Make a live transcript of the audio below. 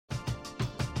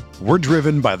We're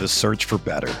driven by the search for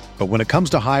better. But when it comes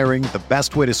to hiring, the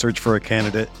best way to search for a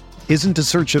candidate isn't to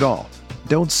search at all.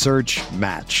 Don't search,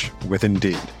 match with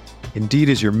Indeed. Indeed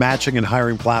is your matching and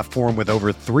hiring platform with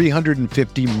over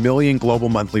 350 million global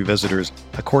monthly visitors,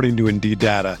 according to Indeed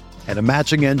data, and a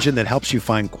matching engine that helps you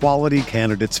find quality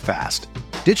candidates fast.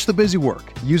 Ditch the busy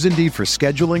work. Use Indeed for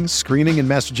scheduling, screening, and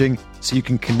messaging so you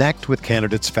can connect with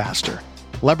candidates faster.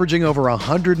 Leveraging over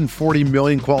 140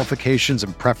 million qualifications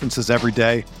and preferences every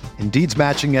day, Indeed's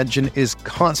matching engine is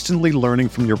constantly learning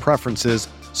from your preferences,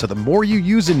 so the more you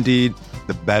use Indeed,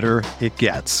 the better it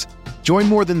gets. Join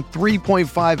more than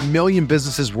 3.5 million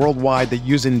businesses worldwide that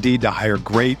use Indeed to hire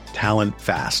great talent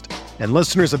fast. And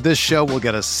listeners of this show will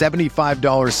get a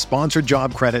 $75 sponsored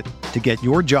job credit to get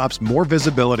your jobs more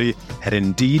visibility at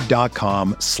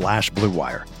Indeed.com/Blue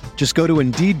Wire. Just go to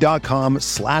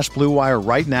Indeed.com/Blue Wire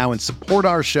right now and support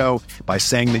our show by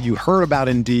saying that you heard about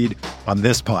Indeed on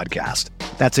this podcast.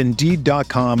 That's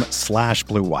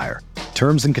Indeed.com/Blue Wire.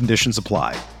 Terms and conditions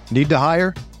apply. Need to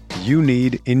hire? You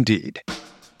need Indeed.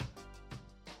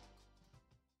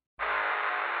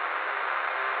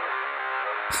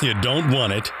 You don't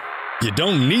want it, you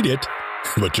don't need it,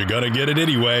 but you're going to get it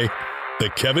anyway. The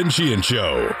Kevin Sheehan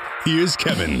Show. Here's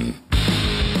Kevin.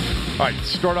 All right,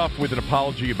 start off with an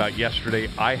apology about yesterday.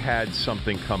 I had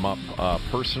something come up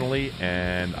personally,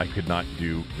 and I could not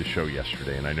do the show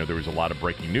yesterday. And I know there was a lot of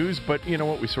breaking news, but you know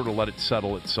what? We sort of let it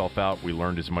settle itself out. We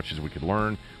learned as much as we could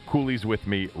learn. Cooley's with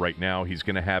me right now. He's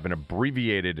going to have an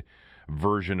abbreviated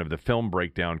version of the film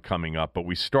breakdown coming up, but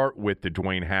we start with the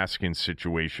Dwayne Haskins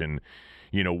situation.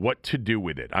 You know, what to do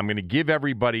with it. I'm going to give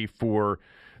everybody, for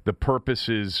the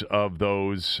purposes of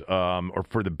those, or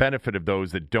for the benefit of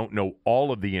those that don't know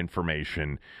all of the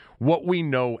information, what we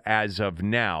know as of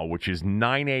now, which is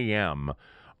 9 a.m.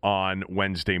 on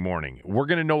Wednesday morning. We're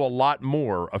going to know a lot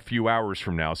more a few hours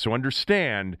from now, so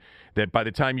understand that by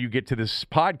the time you get to this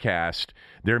podcast,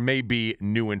 there may be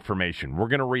new information. We're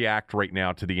going to react right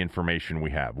now to the information we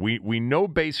have. We know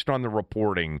based on the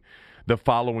reporting the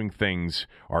following things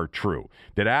are true.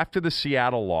 That after the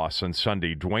Seattle loss on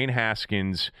Sunday, Dwayne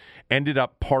Haskins ended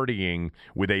up partying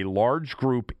with a large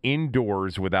group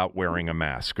indoors without wearing a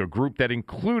mask, a group that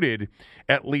included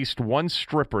at least one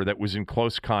stripper that was in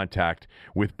close contact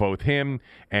with both him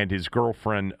and his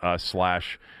girlfriend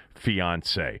slash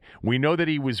fiance. We know that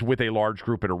he was with a large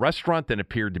group at a restaurant, then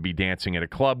appeared to be dancing at a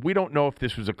club. We don't know if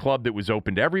this was a club that was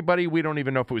open to everybody. We don't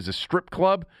even know if it was a strip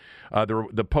club.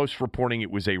 The Post reporting it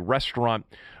was a restaurant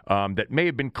that may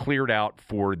have been cleared out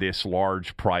for this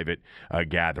large private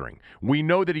gathering. We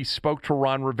know that he spoke to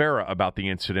Ron Rivera about the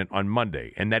incident on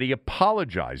Monday and that he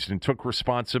apologized and took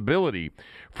responsibility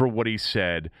for what he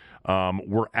said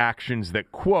were actions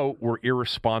that, quote, were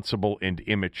irresponsible and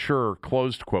immature,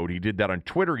 closed quote. He did that on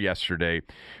Twitter yesterday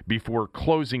before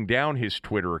closing down his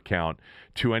Twitter account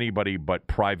to anybody but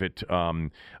private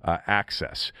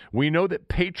access. We know that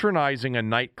patronizing a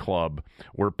nightclub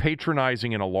or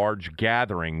patronizing in a large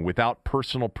gathering without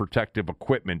personal protective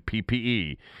equipment,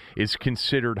 PPE, is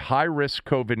considered high-risk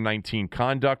COVID-19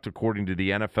 conduct according to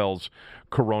the NFL's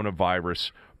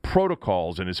coronavirus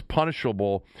protocols and is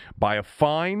punishable by a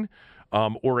fine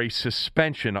or a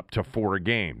suspension up to 4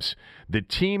 games. The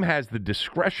team has the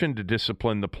discretion to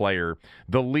discipline the player.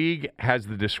 The league has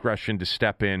the discretion to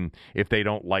step in if they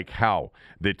don't like how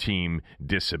the team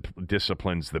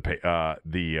disciplines the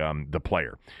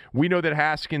player. We know that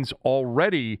Haskins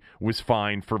already was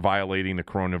fined for violating the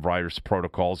coronavirus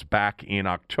protocols back in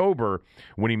October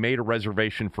when he made a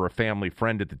reservation for a family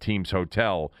friend at the team's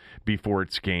hotel before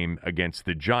its game against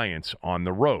the Giants on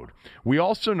the road. We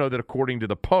also know that according to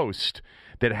the Post,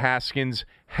 that Haskins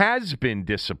has been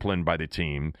disciplined by the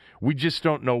team. We just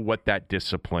don't know what that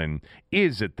discipline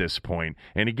is at this point.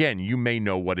 And again, you may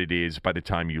know what it is by the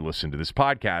time you listen to this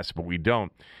podcast, but we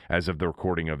don't as of the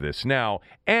recording of this now.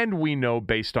 And we know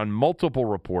based on multiple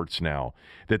reports now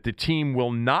that the team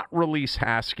will not release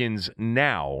Haskins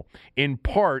now, in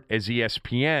part, as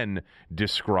ESPN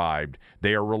described,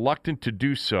 they are reluctant to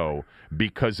do so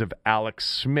because of Alex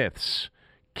Smith's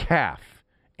calf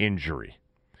injury.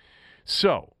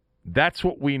 So that's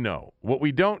what we know. What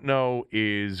we don't know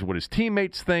is what his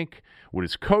teammates think, what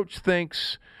his coach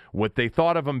thinks, what they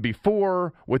thought of him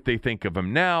before, what they think of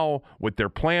him now, what their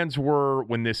plans were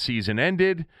when this season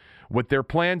ended, what their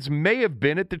plans may have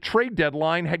been at the trade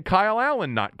deadline had Kyle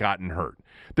Allen not gotten hurt.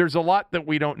 There's a lot that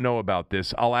we don't know about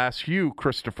this. I'll ask you,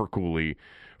 Christopher Cooley,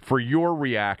 for your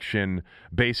reaction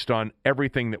based on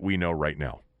everything that we know right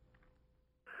now.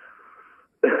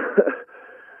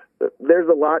 There's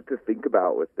a lot to think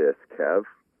about with this, Kev.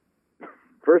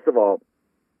 First of all,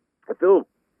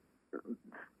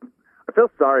 I feel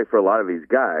sorry for a lot of these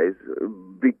guys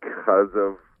because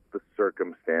of the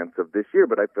circumstance of this year,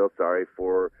 but I feel sorry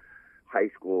for high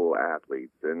school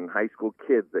athletes and high school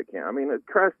kids that can't. I mean,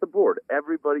 across the board,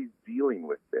 everybody's dealing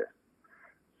with this.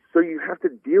 So you have to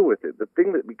deal with it. The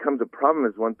thing that becomes a problem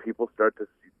is when people start to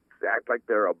act like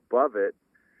they're above it,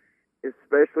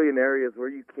 especially in areas where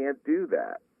you can't do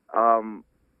that.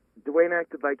 Dwayne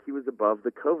acted like he was above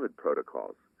the COVID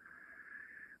protocols.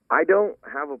 I don't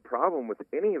have a problem with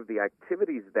any of the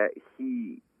activities that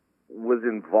he was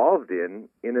involved in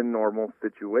a normal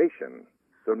situation.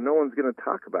 So no one's going to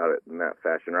talk about it in that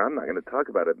fashion, or I'm not going to talk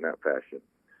about it in that fashion.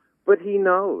 But he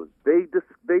knows. They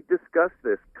discuss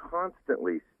this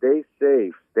constantly. Stay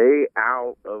safe. Stay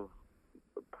out of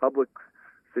public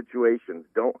situations.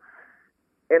 Don't.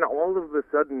 And all of a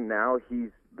sudden now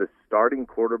he's the starting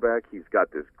quarterback. He's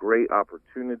got this great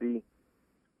opportunity.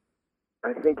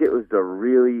 I think it was a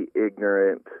really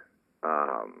ignorant,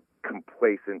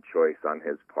 complacent choice on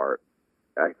his part.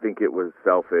 I think it was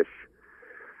selfish.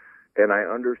 And I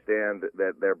understand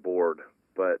that they're bored,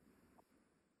 but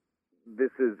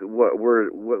this is what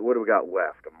do we got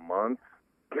left? A month?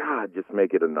 God, just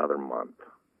make it another month.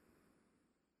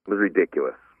 It was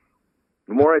ridiculous.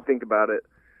 The more I think about it,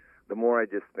 the more I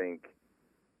just think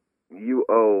you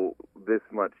owe this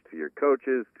much to your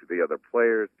coaches, to the other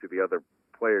players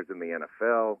in the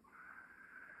NFL,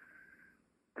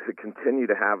 to continue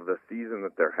to have the season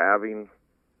that they're having.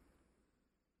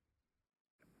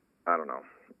 I don't know.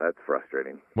 That's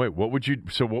frustrating. Wait, what would you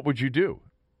do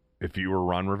if you were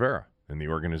Ron Rivera in the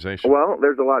organization? Well,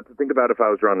 there's a lot to think about if I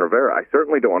was Ron Rivera. I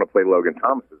certainly don't want to play Logan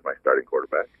Thomas as my starting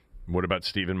quarterback. What about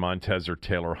Steven Montez or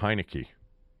Taylor Heineke?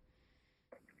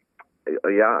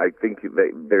 Yeah, I think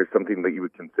there's something that you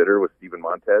would consider with Steven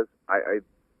Montez. I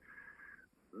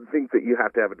think that you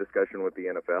have to have a discussion with the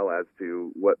NFL as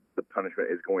to what the punishment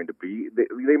is going to be.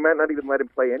 They might not even let him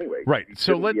play anyway. Right.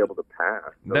 So let's be able to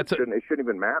pass. So it shouldn't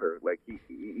even matter. Like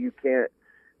you can't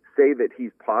say that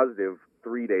he's positive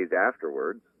 3 days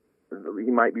afterwards.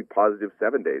 He might be positive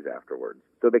 7 days afterwards.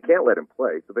 So they can't let him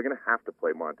play. So they're going to have to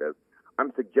play Montez.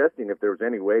 I'm suggesting if there was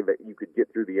any way that you could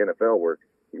get through the NFL where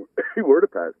he were to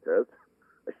pass tests,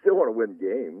 I still want to win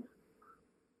games.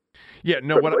 Yeah,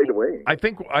 no. I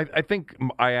think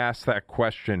I asked that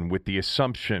question with the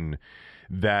assumption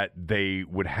that they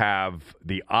would have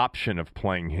the option of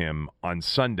playing him on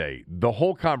Sunday. The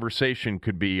whole conversation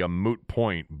could be a moot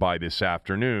point by this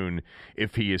afternoon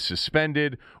if he is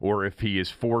suspended or if he is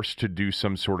forced to do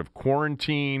some sort of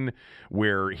quarantine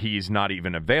where he's not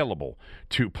even available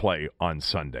to play on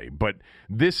Sunday. But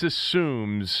this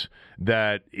assumes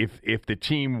that if the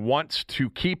team wants to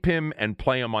keep him and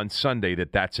play him on Sunday,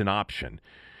 that's an option.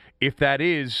 If that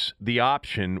is the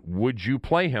option, would you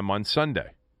play him on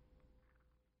Sunday?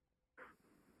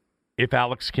 If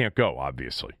Alex can't go,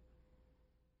 obviously,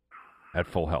 at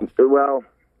full health. Well,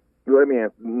 let me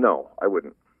answer. No, I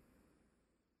wouldn't.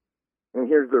 And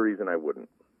here's the reason I wouldn't.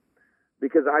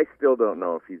 Because I still don't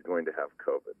know if he's going to have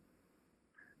COVID.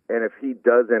 And if he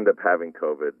does end up having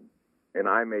COVID, and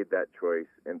I made that choice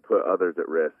and put others at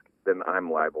risk, then I'm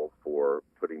liable for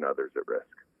putting others at risk.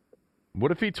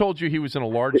 What if he told you he was in a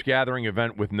large gathering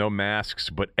event with no masks,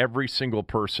 but every single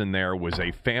person there was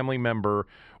a family member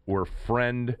or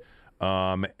friend,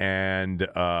 or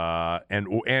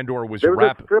was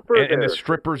rapid, and the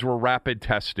strippers were rapid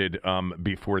tested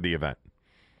before the event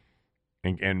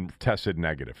and tested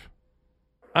negative?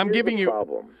 I'm giving you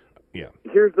problem. Yeah.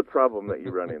 Here's the problem that you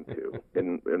run into,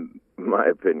 in my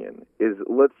opinion, is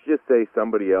let's just say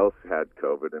somebody else had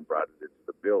COVID and brought it into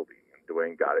the building, and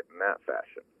Dwayne got it in that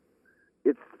fashion.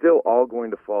 It's still all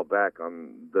going to fall back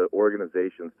on the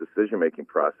organization's decision-making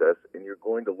process, and you're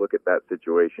going to look at that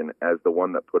situation as the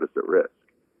one that put us at risk.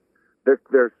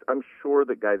 I'm sure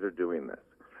that guys are doing this.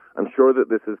 I'm sure that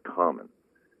this is common.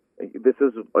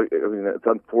 It's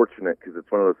unfortunate because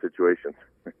it's one of those situations.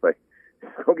 Like,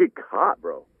 don't get caught,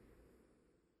 bro.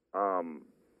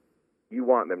 You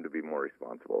want them to be more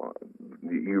responsible.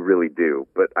 You really do.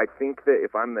 But I think that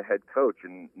if I'm the head coach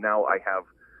and now I have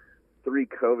 3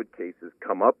 COVID cases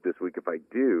come up this week, if I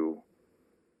do,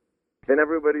 then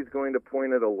everybody's going to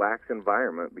point at a lax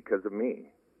environment because of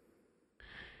me.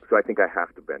 So I think I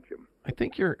have to bench him. I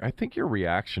think your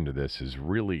reaction to this is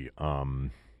really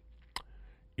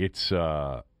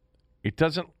it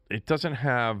doesn't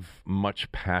have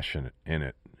much passion in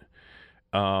it.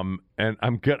 And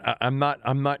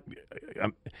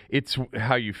it's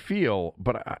how you feel,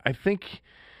 but I think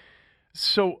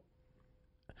so.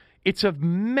 It's a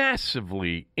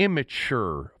massively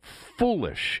immature,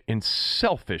 foolish, and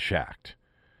selfish act.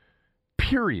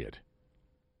 Period.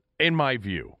 In my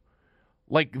view.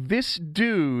 Like, this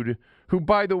dude who,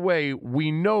 by the way,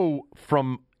 we know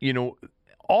from,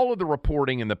 all of the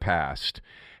reporting in the past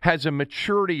has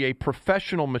a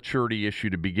professional maturity issue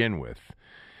to begin with.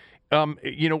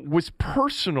 Was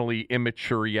personally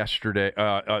immature yesterday,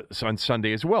 on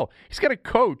Sunday as well. He's got a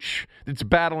coach that's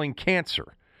battling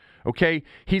cancer. Okay,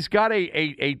 he's got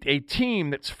a team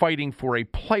that's fighting for a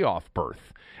playoff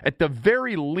berth. At the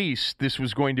very least, this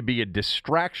was going to be a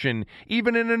distraction,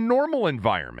 even in a normal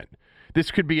environment. This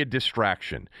could be a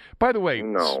distraction. By the way,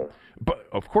 no. But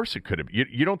of course it could have.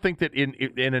 You don't think that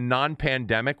in a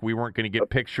non-pandemic we weren't going to get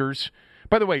pictures?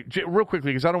 By the way, real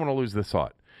quickly, because I don't want to lose the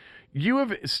thought.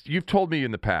 You've told me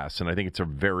in the past, and I think it's a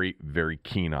very, very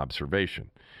keen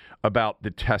observation, about the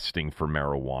testing for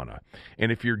marijuana.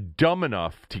 And if you're dumb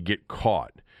enough to get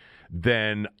caught,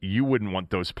 then you wouldn't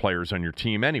want those players on your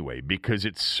team anyway, because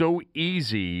it's so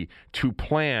easy to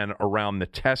plan around the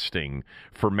testing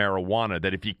for marijuana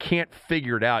that if you can't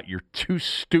figure it out, you're too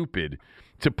stupid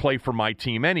to play for my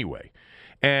team anyway.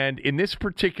 And in this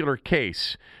particular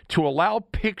case, to allow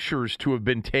pictures to have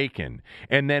been taken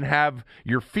and then have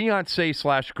your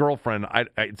fiance/girlfriend,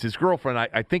 it's his girlfriend,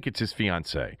 I think it's his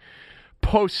fiance,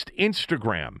 post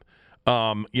Instagram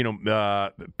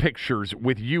pictures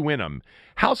with you in them.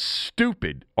 How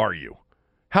stupid are you?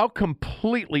 How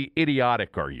completely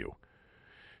idiotic are you?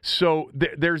 So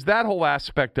there's that whole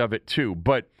aspect of it too.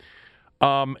 But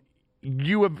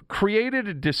you have created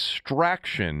a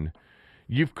distraction.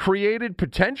 You've created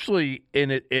potentially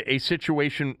in a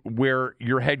situation where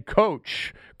your head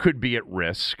coach could be at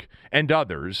risk and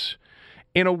others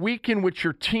in a week in which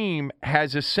your team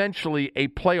has essentially a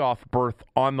playoff berth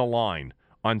on the line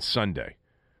on Sunday.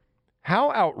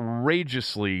 How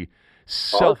outrageously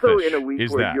selfish also in a week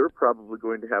is where that? You're probably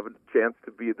going to have a chance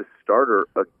to be the starter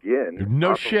again.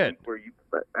 No shit. Where you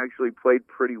actually played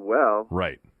pretty well.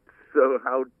 Right. So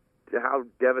how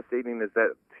devastating is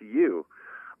that to you?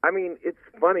 I mean, it's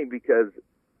funny because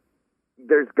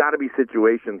there's got to be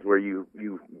situations where you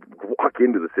walk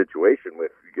into the situation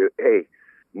with, hey,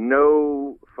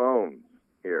 no phones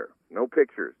here, no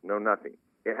pictures, no nothing.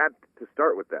 It had to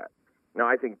start with that. Now,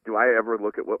 I think, do I ever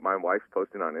look at what my wife's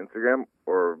posting on Instagram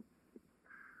or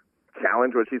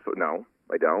challenge what she's... No,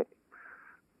 I don't.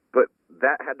 But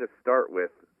that had to start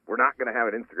with, we're not going to have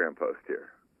an Instagram post here.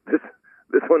 This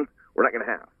one, we're not going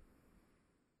to have.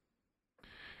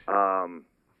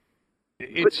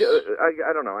 But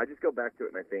I don't know. I just go back to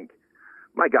it and I think,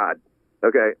 my God,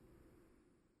 okay,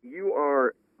 you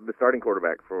are the starting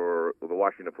quarterback for the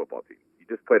Washington football team. You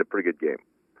just played a pretty good game.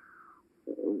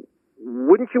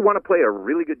 Wouldn't you want to play a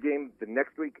really good game the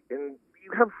next week? And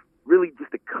you have really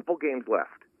just a couple games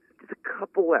left. Just a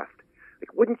couple left.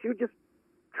 Like, wouldn't you just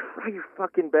try your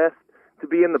fucking best to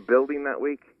be in the building that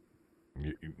week?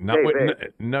 No,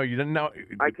 you didn't know.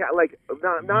 I can't, like,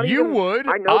 not you even, would.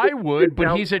 I would,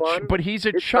 but he's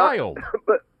a child.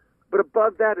 But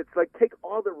above that, it's like, take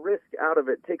all the risk out of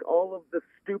it. Take all of the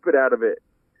stupid out of it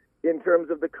in terms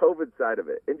of the COVID side of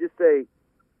it. And just say,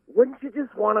 wouldn't you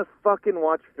just want to fucking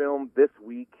watch film this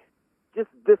week? Just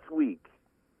this week.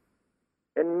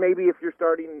 And maybe if you're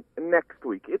starting next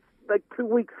week, it's like 2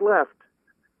 weeks left.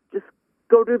 Just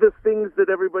go do the things that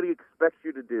everybody expects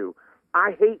you to do.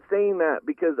 I hate saying that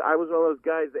because I was one of those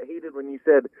guys that hated when you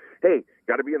said, hey,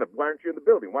 got to be why aren't you in the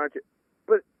building? Why aren't you?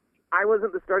 But I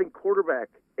wasn't the starting quarterback,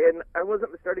 and I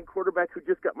wasn't the starting quarterback who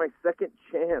just got my second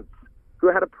chance, who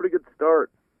had a pretty good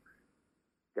start.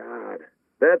 God,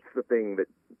 that's the thing that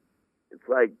it's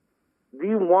like, do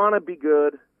you want to be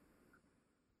good?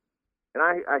 And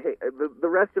I hate the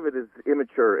rest of it is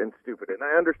immature and stupid. And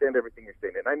I understand everything you're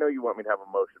saying, and I know you want me to have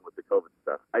emotion with the COVID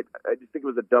stuff. I just think it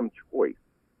was a dumb choice.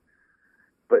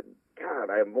 But, God,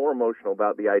 I am more emotional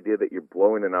about the idea that you're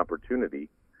blowing an opportunity,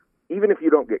 even if you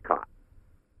don't get caught.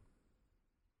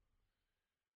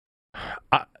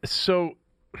 So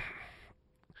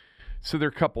there are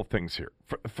a couple things here.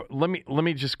 Let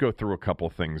me just go through a couple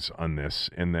things on this,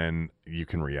 and then you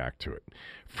can react to it.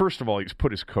 First of all, he's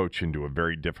put his coach into a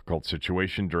very difficult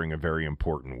situation during a very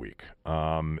important week.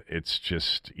 It's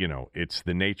just, it's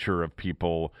the nature of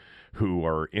people who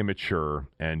are immature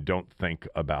and don't think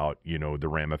about, the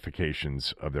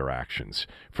ramifications of their actions.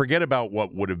 Forget about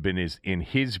what would have been in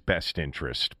his best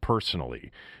interest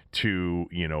personally to,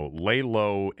 lay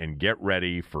low and get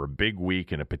ready for a big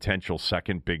week and a potential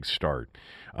second big start.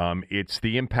 It's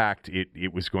the impact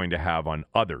it was going to have on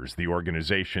others, the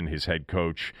organization, his head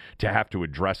coach, to have to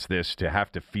address this, to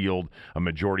have to field a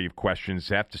majority of questions,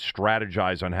 to have to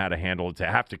strategize on how to handle it, to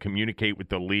have to communicate with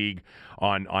the league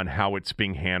on how it's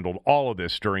being handled. All of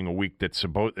this during a week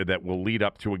that will lead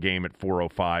up to a game at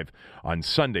 4:05 on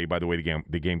Sunday. By the way,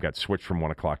 the game got switched from 1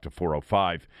 o'clock to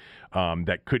 4:05.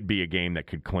 that could be a game that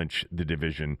could clinch the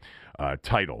division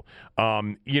title.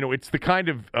 It's the kind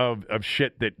of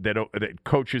shit that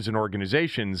coaches and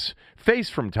organizations face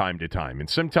from time to time, and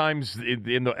sometimes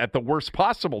at the worst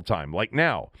possible time, like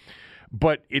now.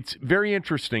 But it's very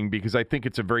interesting because I think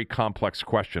it's a very complex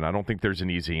question. I don't think there's an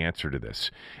easy answer to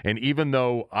this. And even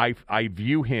though I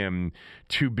view him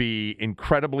to be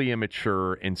incredibly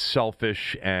immature and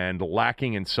selfish and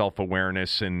lacking in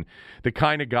self-awareness, and the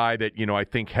kind of guy that, I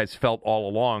think has felt all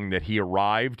along that he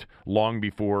arrived long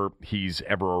before he's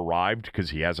ever arrived,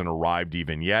 because he hasn't arrived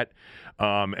even yet.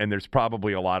 And there's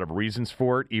probably a lot of reasons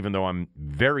for it, even though I'm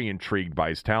very intrigued by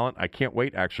his talent. I can't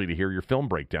wait, actually, to hear your film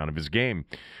breakdown of his game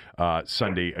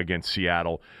Sunday against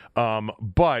Seattle.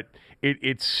 But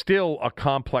it's still a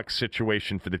complex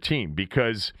situation for the team,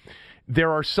 because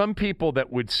there are some people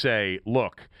that would say,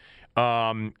 look,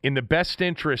 in the best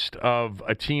interest of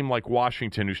a team like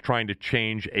Washington, who's trying to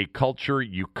change a culture,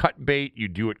 you cut bait, you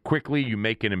do it quickly, you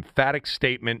make an emphatic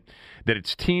statement that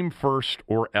it's team first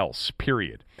or else,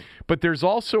 period. But there's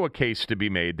also a case to be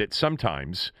made that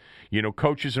sometimes,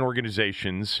 coaches and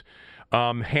organizations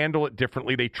handle it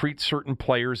differently. They treat certain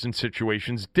players and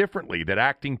situations differently, that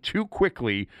acting too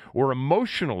quickly or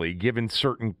emotionally, given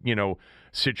certain,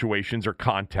 situations or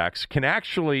contexts, can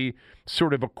actually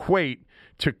sort of equate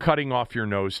to cutting off your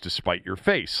nose to spite your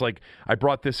face. Like, I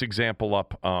brought this example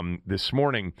up this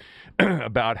morning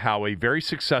about how a very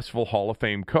successful Hall of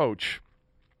Fame coach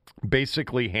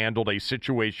basically handled a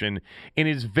situation in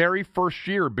his very first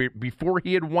year before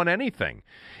he had won anything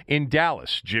in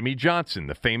Dallas. Jimmy Johnson,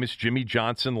 the famous Jimmy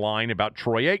Johnson line about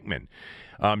Troy Aikman.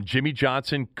 Jimmy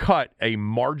Johnson cut a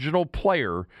marginal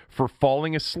player for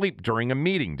falling asleep during a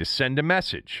meeting to send a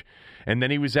message. And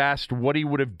then he was asked what he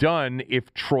would have done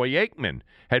if Troy Aikman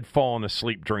had fallen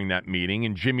asleep during that meeting.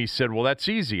 And Jimmy said, well, that's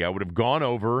easy. I would have gone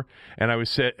over and I would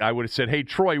have said, hey,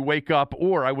 Troy, wake up,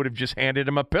 or I would have just handed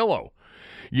him a pillow.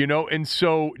 And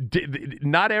so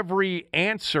not every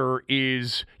answer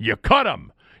is you cut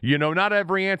him. Not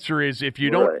every answer is if you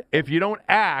don't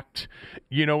act,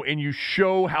 and you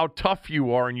show how tough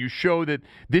you are and you show that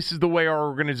this is the way our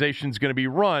organization is going to be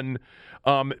run,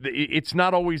 it's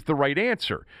not always the right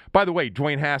answer. By the way,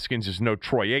 Dwayne Haskins is no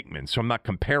Troy Aikman, so I'm not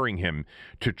comparing him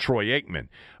to Troy Aikman.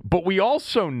 But we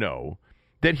also know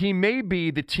that he may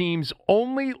be the team's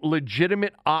only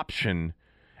legitimate option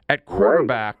at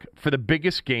quarterback for the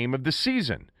biggest game of the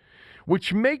season,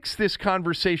 which makes this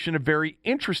conversation a very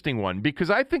interesting one, because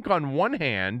I think on one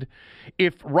hand,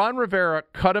 if Ron Rivera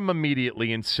cut him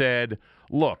immediately and said,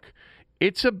 look,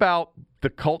 it's about the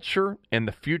culture and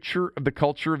the future of the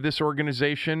culture of this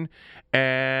organization,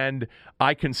 and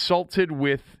I consulted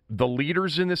with the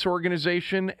leaders in this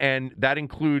organization, and that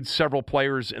includes several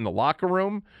players in the locker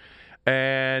room,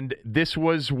 and this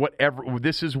is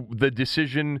the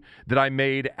decision that I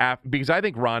made because I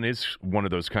think Ron is one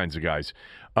of those kinds of guys,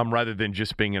 rather than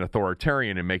just being an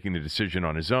authoritarian and making the decision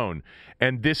on his own.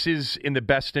 And this is in the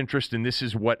best interest, and this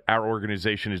is what our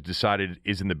organization has decided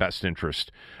is in the best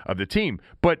interest of the team.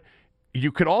 But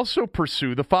you could also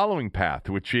pursue the following path,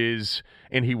 which is,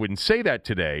 and he wouldn't say that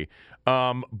today,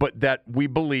 but that we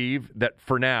believe that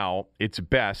for now it's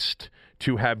best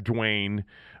to have Dwayne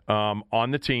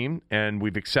on the team, and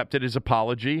we've accepted his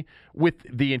apology with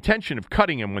the intention of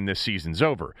cutting him when this season's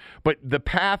over. But the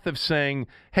path of saying,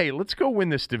 hey, let's go win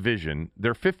this division.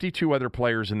 There are 52 other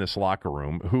players in this locker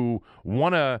room who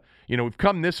want to, we've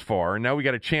come this far, and now we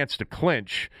got a chance to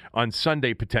clinch on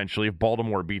Sunday potentially if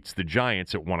Baltimore beats the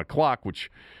Giants at 1 o'clock,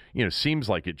 which, seems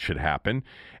like it should happen.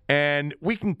 And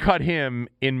we can cut him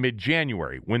in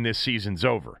mid-January when this season's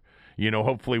over.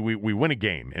 Hopefully we win a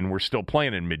game and we're still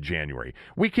playing in mid-January.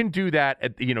 We can do that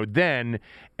at, then,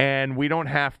 and we don't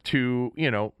have to,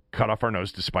 cut off our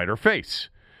nose to spite our face.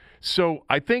 So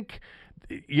I think,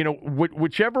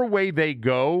 whichever way they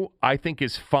go, I think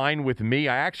is fine with me.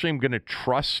 I actually am going to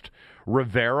trust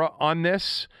Rivera on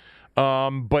this.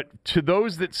 But to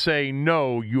those that say,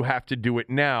 no, you have to do it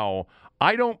now,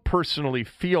 I don't personally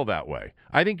feel that way.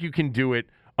 I think you can do it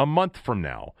a month from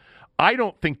now. I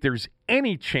don't think there's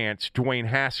any chance Dwayne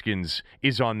Haskins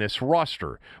is on this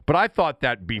roster, but I thought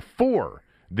that before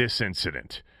this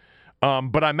incident.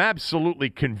 But I'm absolutely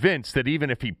convinced that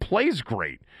even if he plays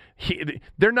great,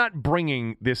 they're not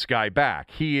bringing this guy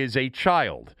back. He is a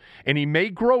child, and he may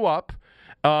grow up,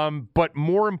 but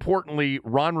more importantly,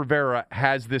 Ron Rivera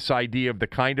has this idea of the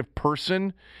kind of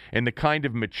person and the kind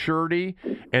of maturity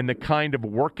and the kind of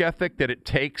work ethic that it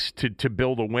takes to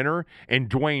build a winner, and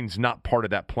Dwayne's not part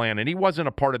of that plan, and he wasn't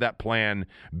a part of that plan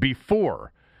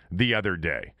before the other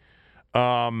day.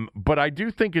 But I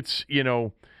do think it's,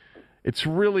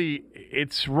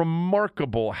 It's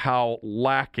remarkable how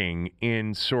lacking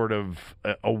in sort of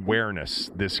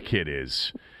awareness this kid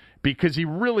is, because he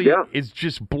really is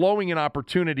just blowing an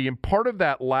opportunity. And part of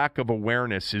that lack of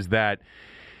awareness is that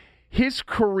his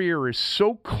career is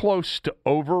so close to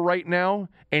over right now,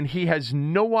 and he has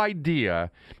no idea.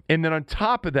 And then on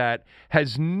top of that,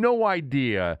 has no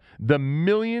idea the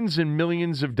millions and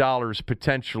millions of dollars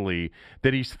potentially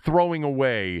that he's throwing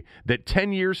away, that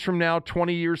 10 years from now,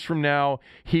 20 years from now,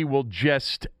 he will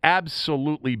just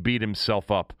absolutely beat himself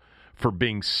up for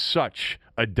being such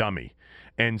a dummy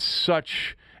and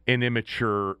such an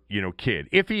immature, kid.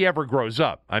 If he ever grows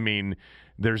up. I mean,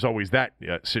 there's always that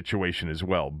situation as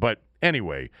well. But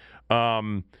anyway,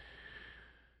 you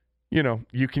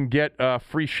can get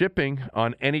free shipping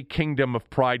on any Kingdom of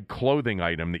Pride clothing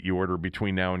item that you order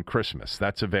between now and Christmas.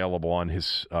 That's available on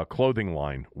his clothing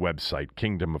line website,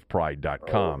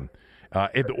 kingdomofpride.com.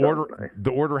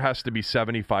 The order has to be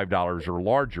 $75 or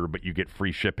larger, but you get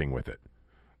free shipping with it.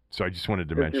 So I just wanted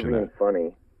to mention that.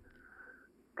 Funny.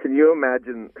 Can you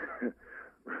imagine?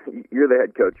 You're the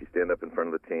head coach. You stand up in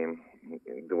front of the team.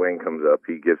 Dwayne comes up.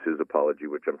 He gives his apology,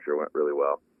 which I'm sure went really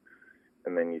well.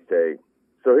 And then you say,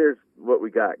 so here's what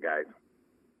we got, guys.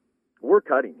 We're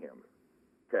cutting him.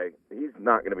 Okay? He's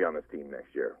not going to be on this team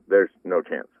next year. There's no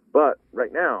chance. But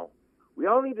right now, we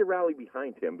all need to rally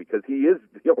behind him because he is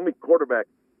the only quarterback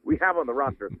we have on the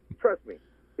roster. Trust me.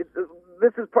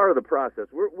 This is part of the process.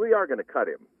 We are going to cut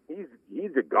him. He's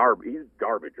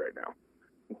garbage right now.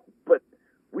 But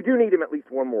we do need him at least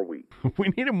one more week. We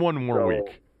need him one more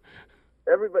week.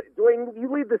 Everybody, Dwayne, you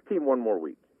lead this team one more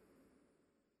week.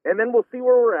 And then we'll see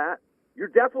where we're at. You're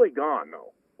definitely gone,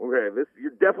 though. Okay,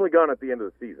 you're definitely gone at the end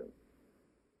of the season.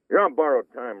 You're on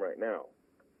borrowed time right now.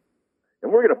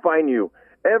 And we're going to fine you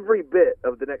every bit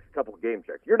of the next couple of game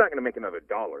checks. You're not going to make another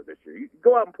 $1 this year. You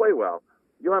go out and play well.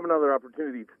 You'll have another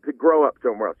opportunity to grow up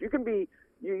somewhere else. You can be,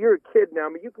 you're a kid now,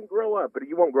 but you can grow up, but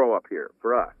you won't grow up here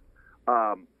for us.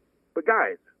 But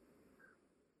guys,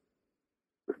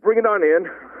 let's bring it on in.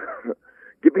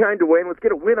 Get behind Dwayne. Let's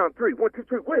get a win on 3. 1, 2,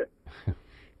 3, win.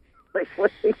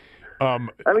 I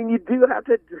mean, you do have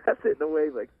to address it in a way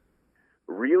like,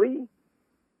 really?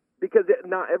 Because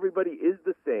not everybody is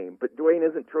the same, but Dwayne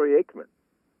isn't Troy Aikman.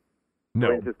 No.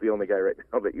 Dwayne's just the only guy right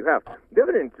now that you have. The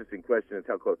other interesting question is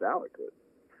how close Alex is.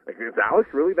 Like, is Alex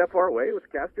really that far away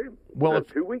with Castro? Well, is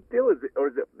it a 2-week deal? Is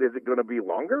it going to be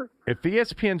longer? If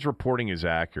ESPN's reporting is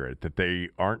accurate, that they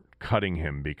aren't cutting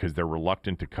him because they're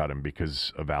reluctant to cut him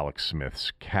because of Alex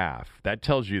Smith's calf, that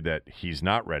tells you that he's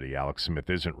not ready. Alex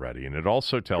Smith isn't ready. And it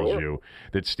also tells you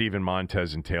that Steven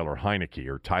Montez and Tyler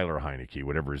Heineke,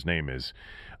 whatever his name is,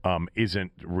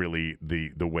 isn't really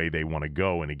the way they want to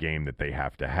go in a game that they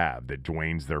have to have, that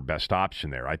Dwayne's their best option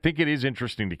there. I think it is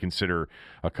interesting to consider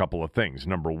a couple of things.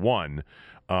 Number one,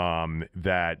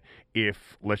 that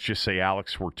if, let's just say,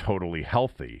 Alex were totally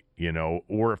healthy,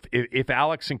 or if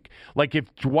Alex,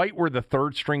 if Dwight were the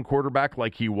third-string quarterback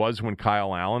like he was when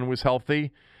Kyle Allen was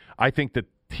healthy, I think that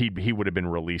he would have been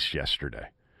released yesterday.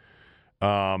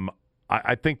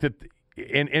 I think that...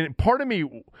 And part of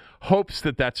me hopes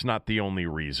that that's not the only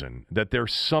reason, that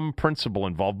there's some principle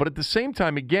involved. But at the same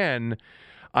time, again,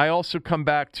 I also come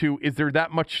back to, is there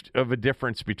that much of a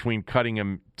difference between cutting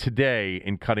him today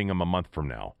and cutting him a month from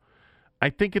now? I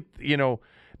think,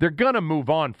 they're going to move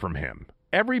on from him.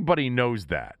 Everybody knows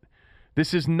that.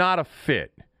 This is not a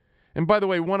fit. And by the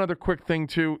way, one other quick thing,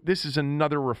 too. This is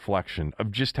another reflection of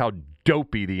just how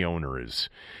dopey the owner is,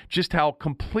 just how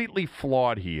completely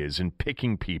flawed he is in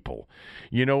picking people.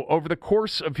 Over the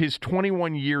course of his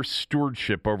 21-year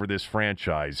stewardship over this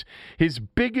franchise, his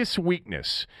biggest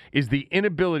weakness is the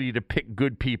inability to pick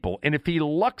good people. And if he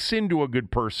lucks into a good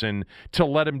person, to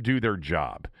let him do their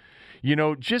job. I'm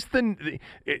going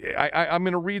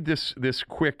to read this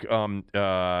quick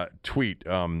tweet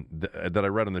that I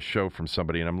read on the show from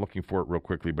somebody, and I'm looking for it real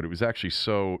quickly, but it was actually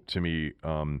to me,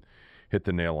 hit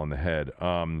the nail on the head.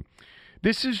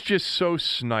 This is just so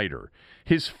Snyder.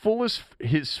 His foolish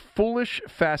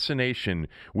fascination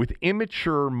with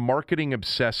immature,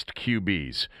 marketing-obsessed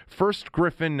QBs. First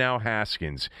Griffin, now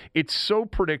Haskins. It's so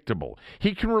predictable.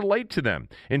 He can relate to them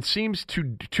and seems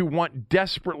to want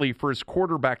desperately for his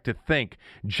quarterback to think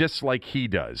just like he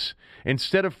does,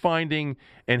 instead of finding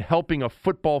and helping a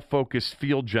football-focused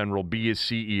field general be his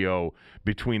CEO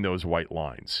between those white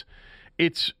lines.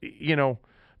 It's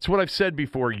what I've said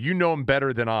before. You know him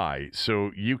better than I,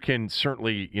 so you can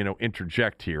certainly,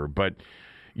 interject here. But,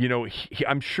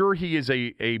 I'm sure he is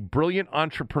a brilliant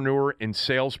entrepreneur and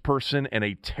salesperson and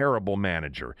a terrible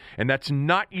manager. And that's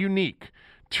not unique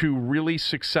to really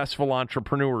successful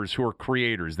entrepreneurs who are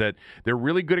creators, that they're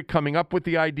really good at coming up with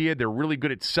the idea, they're really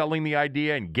good at selling the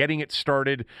idea and getting it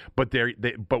started, but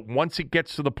but once it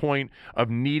gets to the point of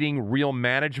needing real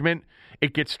management,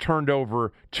 it gets turned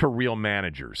over to real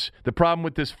managers. The problem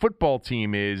with this football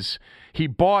team is he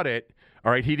bought it,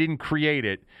 all right, he didn't create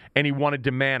it, and he wanted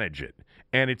to manage it.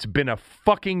 And it's been a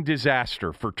fucking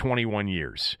disaster for 21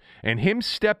 years. And him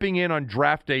stepping in on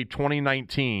draft day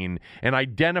 2019 and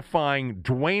identifying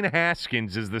Dwayne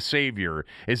Haskins as the savior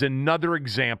is another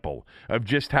example of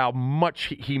just how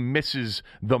much he misses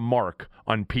the mark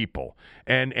on people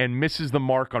and misses the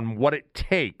mark on what it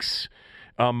takes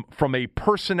from a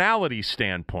personality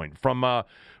standpoint, from a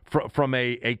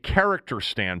character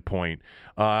standpoint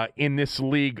in this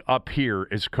league up here,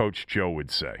 as Coach Joe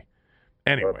would say.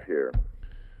 Anyway. Up here.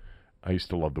 I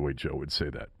used to love the way Joe would say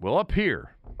that. Well, up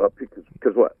here.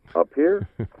 Because what? Up here?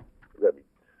 That'd be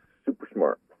super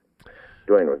smart.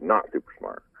 Dwayne was not super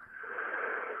smart.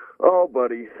 Oh,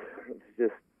 buddy. It's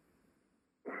just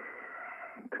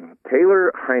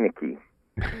Taylor Heineke.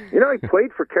 You know, he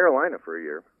played for Carolina for a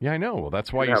year. Yeah, I know. Well,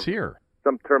 that's why he's here.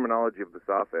 Some terminology of this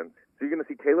offense. So you're going to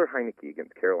see Taylor Heineke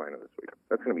against Carolina this week.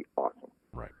 That's going to be awesome.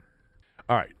 Right.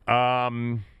 All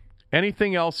right.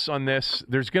 Anything else on this?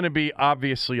 There's going to be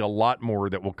obviously a lot more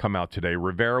that will come out today.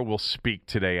 Rivera will speak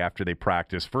today after they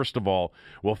practice. First of all,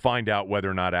 we'll find out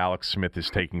whether or not Alex Smith is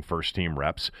taking first-team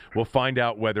reps. We'll find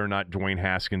out whether or not Dwayne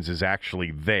Haskins is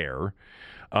actually there.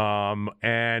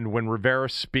 And when Rivera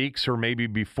speaks, or maybe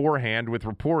beforehand with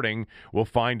reporting, we'll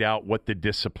find out what the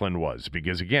discipline was.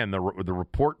 Because, again, the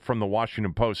report from the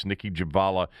Washington Post, Nikki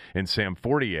Javala and Sam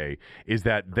Fortier, is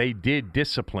that they did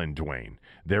discipline Dwayne.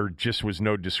 There just was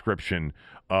no description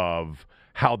of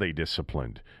how they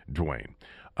disciplined Dwayne.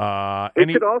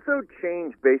 It could also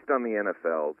change based on the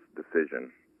NFL's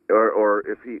decision. Or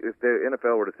if the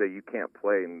NFL were to say you can't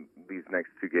play in these next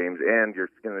two games and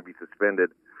you're going to be suspended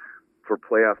for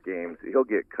playoff games, he'll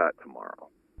get cut tomorrow.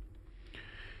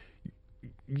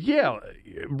 Yeah,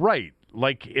 right.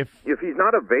 Like if he's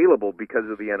not available because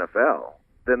of the NFL,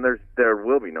 then there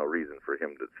will be no reason for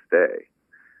him to stay,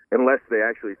 unless they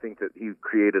actually think that he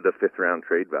created a fifth-round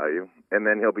trade value, and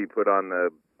then he'll be put on the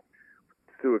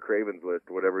Sue Craven's list,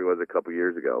 whatever he was a couple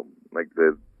years ago, like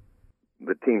the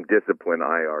team discipline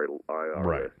IR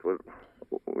right. list.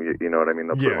 You know what I mean?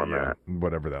 They'll put him on that.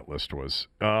 Whatever that list was.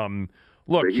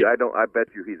 Look, I bet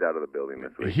you he's out of the building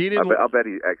this week. I'll bet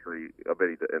he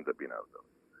ends up being out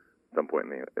at some point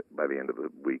by the end of the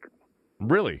week.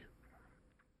 Really?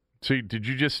 So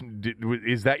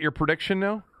is that your prediction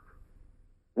now?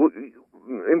 Well,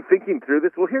 in thinking through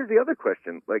this, here's the other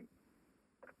question. Like,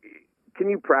 can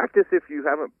you practice if you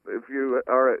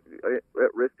are at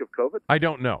risk of COVID? I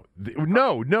don't know.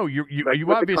 No,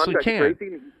 you obviously can't.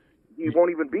 He won't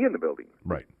even be in the building.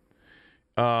 Right.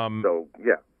 So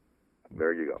yeah.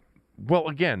 There you go. Well,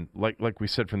 again, like we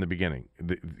said from the beginning,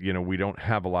 we don't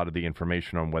have a lot of the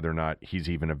information on whether or not he's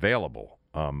even available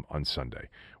on Sunday,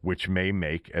 which may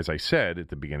make, as I said at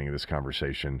the beginning of this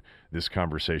conversation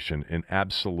an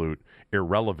absolute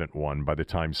irrelevant one by the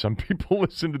time some people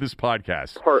listen to this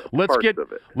podcast. Parts of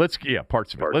it.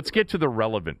 Let's get to the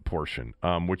relevant portion,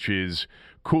 which is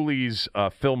Cooley's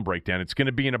film breakdown. It's going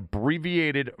to be an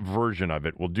abbreviated version of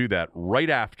it. We'll do that right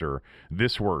after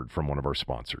this word from one of our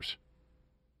sponsors.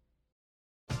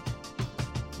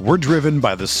 We're driven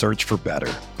by the search for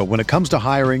better. But when it comes to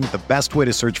hiring, the best way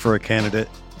to search for a candidate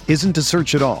isn't to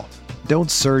search at all.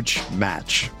 Don't search,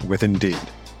 match with Indeed.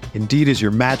 Indeed is your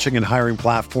matching and hiring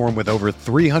platform with over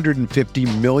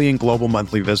 350 million global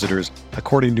monthly visitors,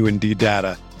 according to Indeed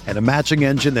data, and a matching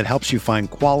engine that helps you find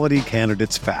quality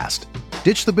candidates fast.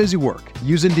 Ditch the busy work.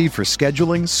 Use Indeed for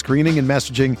scheduling, screening, and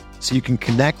messaging so you can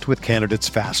connect with candidates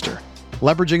faster.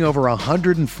 Leveraging over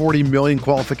 140 million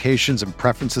qualifications and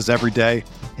preferences every day,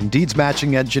 Indeed's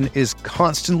matching engine is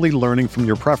constantly learning from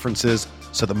your preferences,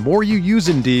 so the more you use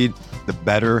Indeed, the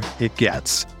better it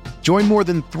gets. Join more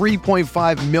than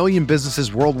 3.5 million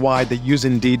businesses worldwide that use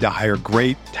Indeed to hire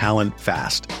great talent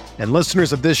fast. And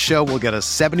listeners of this show will get a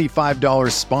 $75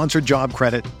 sponsored job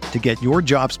credit to get your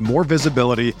jobs more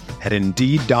visibility at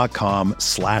Indeed.com/Blue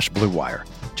Wire.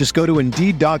 Just go to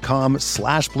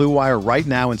Indeed.com/Blue Wire right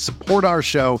now and support our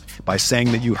show by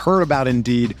saying that you heard about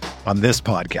Indeed on this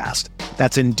podcast.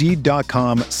 That's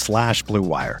Indeed.com/Blue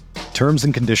Wire. Terms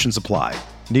and conditions apply.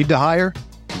 Need to hire?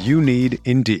 You need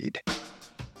Indeed.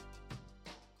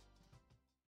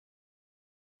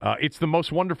 It's the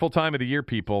most wonderful time of the year,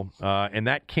 people, and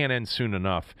that can't end soon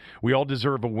enough. We all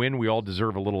deserve a win. We all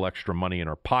deserve a little extra money in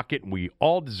our pocket. And we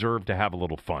all deserve to have a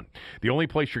little fun. The only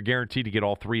place you're guaranteed to get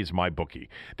all three is MyBookie.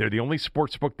 They're the only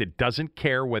sports book that doesn't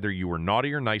care whether you were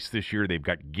naughty or nice this year. They've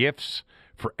got gifts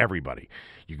for everybody.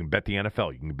 You can bet the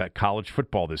NFL. You can bet college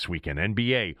football this weekend,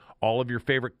 NBA, all of your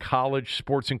favorite college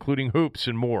sports, including hoops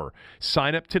and more.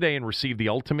 Sign up today and receive the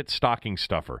ultimate stocking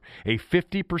stuffer, a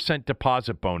 50%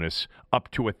 deposit bonus up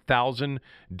to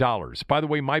 $1,000. By the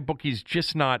way, MyBookie's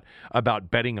just not about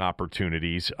betting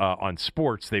opportunities on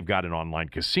sports. They've got an online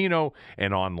casino,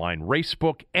 an online race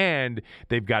book, and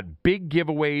they've got big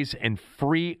giveaways and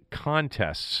free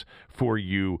contests for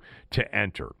you to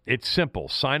enter. It's simple.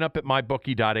 Sign up at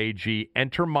mybookie.ag.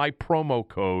 Enter my promo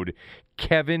code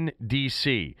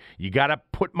KevinDC. You got to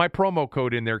put my promo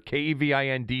code in there,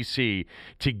 KEVINDC,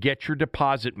 to get your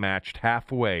deposit matched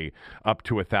halfway up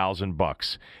to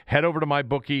 $1,000. Head over to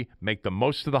MyBookie, make the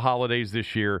most of the holidays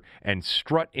this year, and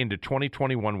strut into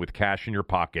 2021 with cash in your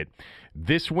pocket.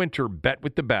 This winter, bet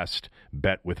with the best.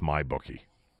 Bet with MyBookie.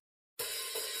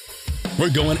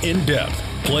 We're going in-depth,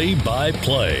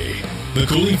 play-by-play. The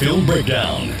Cooley Film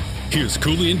Breakdown. Here's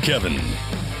Cooley and Kevin.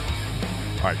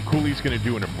 All right, Cooley's going to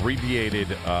do an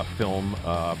abbreviated film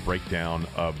breakdown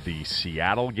of the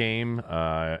Seattle game,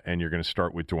 and you're going to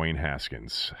start with Dwayne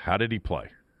Haskins. How did he play?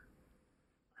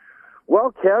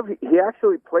 Well, Kev, he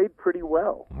actually played pretty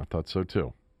well. I thought so,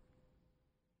 too.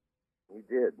 He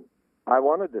did. I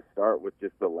wanted to start with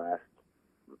just the last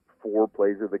 4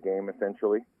 plays of the game,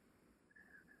 essentially.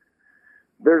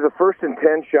 There's a 1st and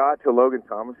 10 shot to Logan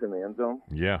Thomas in the end zone.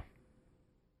 Yeah.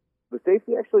 The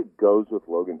safety actually goes with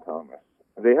Logan Thomas.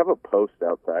 They have a post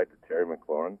outside to Terry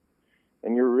McLaurin,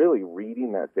 and you're really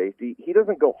reading that safety. He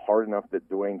doesn't go hard enough that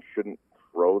Dwayne shouldn't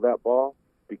throw that ball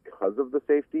because of the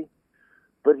safety,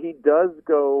 but he does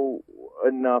go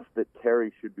enough that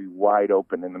Terry should be wide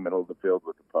open in the middle of the field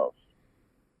with the post.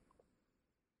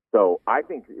 So I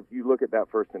think if you look at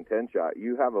that 1st and 10 shot,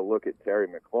 you have a look at Terry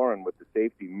McLaurin with the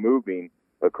safety moving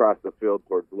across the field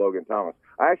towards Logan Thomas.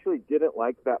 I actually didn't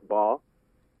like that ball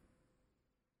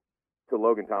to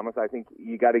Logan Thomas. I think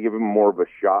you got to give him more of a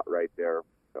shot right there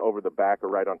over the back or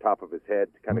right on top of his head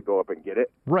to kind of go up and get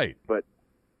it. Right. But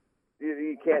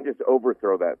you can't just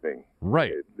overthrow that thing.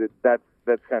 Right.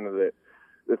 That's kind of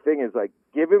the thing is, like,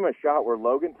 give him a shot where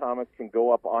Logan Thomas can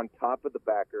go up on top of the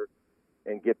backer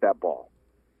and get that ball.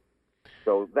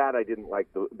 So that I didn't like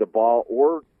the ball,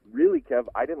 or really, Kev,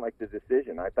 I didn't like the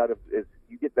decision. I thought if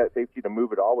you get that safety to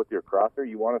move it all with your crosser,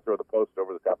 you want to throw the post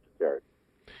over the top to Terry.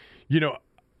 You know,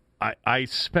 I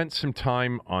spent some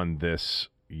time on this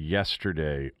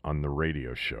yesterday on the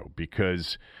radio show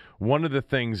because one of the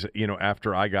things, you know,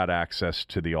 after I got access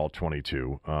to the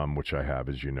All-22, which I have,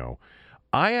 as you know,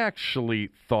 I actually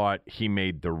thought he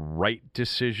made the right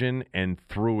decision and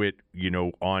threw it, you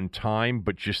know, on time,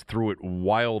 but just threw it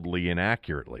wildly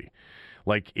inaccurately.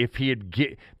 Like if he had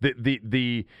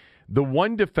the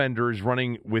one defender is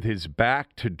running with his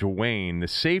back to Dwayne. The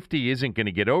safety isn't going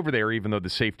to get over there, even though the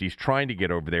safety's trying to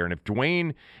get over there. And if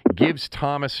Dwayne gives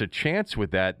Thomas a chance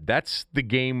with that, that's the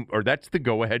game, or that's the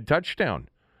go-ahead touchdown.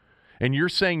 And you're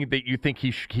saying that you think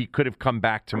he could have come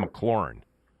back to McLaurin.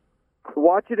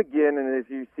 Watch it again, and as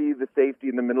you see the safety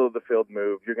in the middle of the field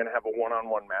move, you're going to have a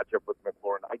one-on-one matchup with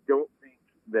McLaurin. I don't think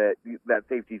that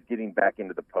safety's getting back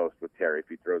into the post with Terry if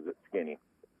he throws it skinny.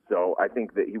 So I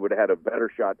think that he would have had a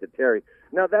better shot to Terry.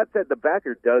 Now, that said, the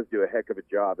backer does do a heck of a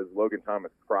job as Logan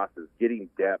Thomas crosses, getting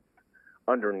depth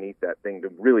underneath that thing to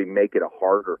really make it a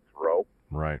harder throw.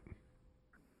 Right.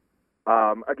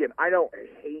 Again, I don't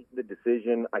hate the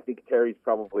decision. I think Terry's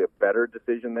probably a better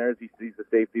decision there as he sees the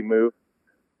safety move.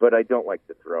 But I don't like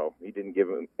the throw. He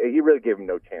really gave him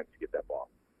no chance to get that ball.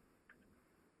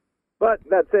 But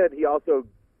that said, he also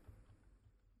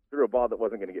threw a ball that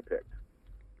wasn't going to get picked.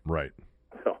 Right.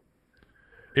 So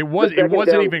it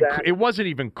wasn't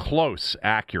even close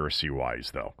accuracy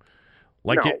wise though.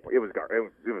 Like no, it was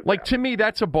like to me,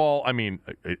 that's a ball. I mean,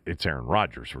 it's Aaron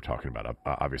Rodgers we're talking about,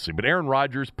 obviously, but Aaron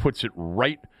Rodgers puts it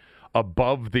right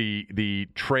above the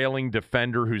trailing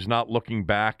defender who's not looking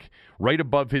back, right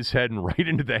above his head and right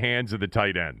into the hands of the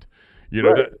tight end. You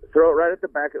know, right. Throw it right at the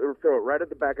back. Throw it right at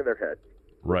the back of their head.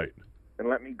 Right. And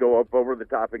let me go up over the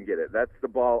top and get it. That's the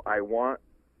ball I want.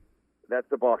 That's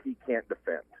the ball he can't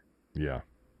defend. Yeah.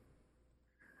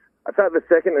 I thought the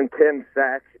 2nd and 10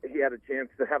 sack, he had a chance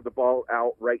to have the ball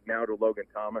out right now to Logan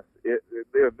Thomas.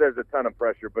 There's a ton of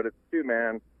pressure, but it's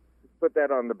 2-man. Put that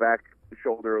on the back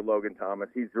shoulder of Logan Thomas.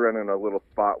 He's running a little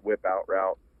spot whip out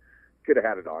route. Could have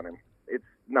had it on him. It's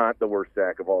not the worst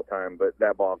sack of all time, but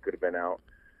that ball could have been out.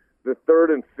 The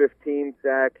 3rd and 15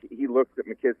 sack, he looks at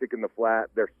McKissick in the flat.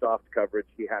 There's soft coverage.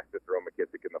 He has to throw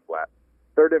McKissick in the flat.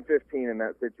 3rd and 15 in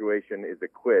that situation is a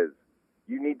quiz.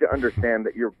 You need to understand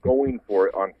that you're going for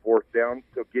it on 4th down,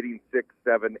 so getting 6,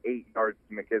 7, 8 yards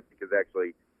to McKissick is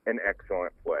actually an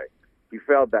excellent play. He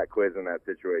failed that quiz in that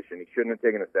situation. He shouldn't have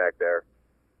taken a sack there.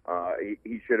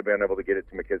 He should have been able to get it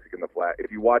to McKissick in the flat.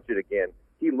 If you watch it again,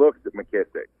 he looks at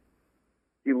McKissick.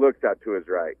 He looks out to his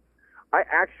right. I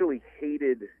actually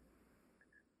hated,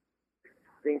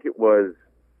 I think it was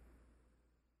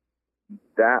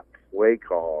that play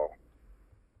call.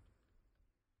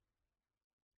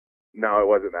 No, it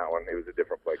wasn't that one. It was a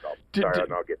different play call. Sorry,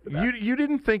 I'll get to that. You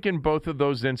didn't think in both of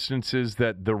those instances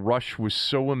that the rush was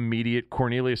so immediate,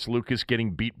 Cornelius Lucas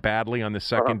getting beat badly on the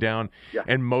second down,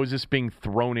 and Moses being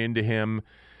thrown into him.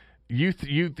 You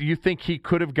think he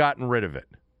could have gotten rid of it?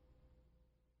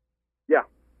 Yeah.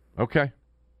 Okay.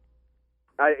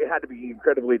 It had to be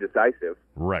incredibly decisive.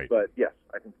 Right. But, yes,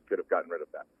 I think he could have gotten rid of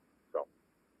that. So.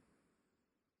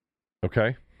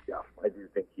 Okay. Yeah, I do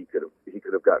think he could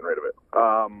have gotten rid of it.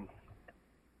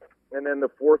 And then the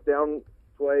 4th down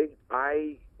play,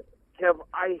 I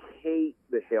hate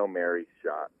the Hail Mary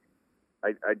shot.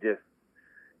 I just,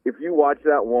 if you watch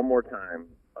that one more time,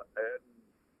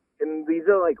 and these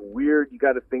are like weird, you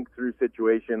got to think through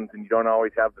situations, and you don't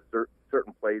always have the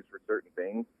certain plays for certain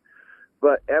things.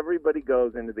 But everybody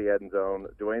goes into the end zone,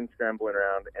 Dwayne's scrambling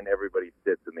around, and everybody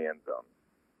sits in the end zone.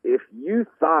 If you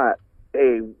thought,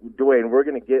 hey, Dwayne,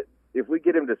 if we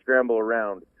get him to scramble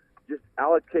around, just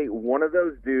allocate one of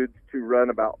those dudes to run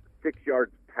about 6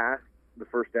 yards past the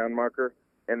 1st down marker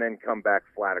and then come back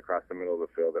flat across the middle of the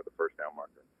field at the 1st down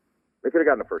marker. They could have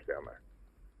gotten a 1st down there.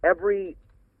 Every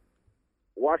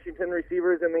Washington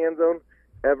receiver is in the end zone.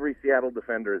 Every Seattle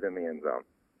defender is in the end zone.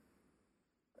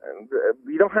 And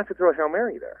you don't have to throw a Hail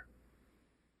Mary there.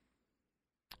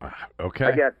 Okay.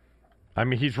 I guess. I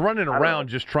mean, he's running around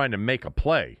just trying to make a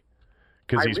play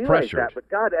because he's realize pressured. That, but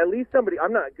God, at least somebody.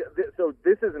 I'm not. So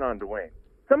this isn't on Dwayne.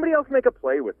 Somebody else make a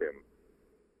play with him.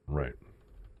 Right.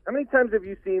 How many times have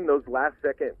you seen those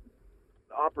last-second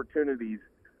opportunities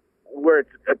where it's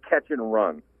a catch and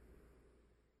run?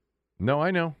 No, I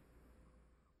know.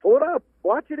 Pull it up.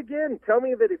 Watch it again. Tell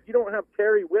me that if you don't have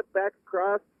Terry whip back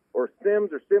across, or Sims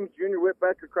Jr. whip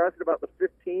back across at about the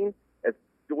 15 as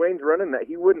Dwayne's running, that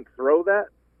he wouldn't throw that.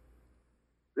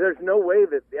 There's no way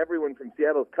that everyone from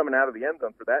Seattle is coming out of the end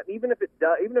zone for that. And even if it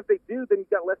does, even if they do, then you've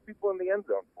got less people in the end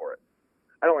zone for it.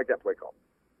 I don't like that play call.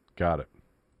 Got it.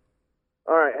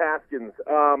 All right, Haskins.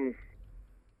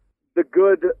 The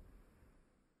good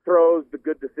throws, the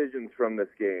good decisions from this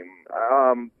game.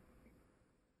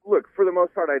 Look, for the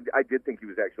most part, I did think he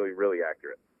was actually really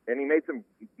accurate. And he made some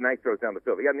nice throws down the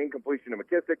field. He got an incompletion to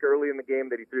McKissick early in the game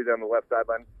that he threw down the left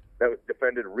sideline. That was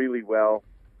defended really well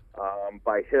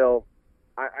by Hill.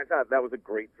 I thought that was a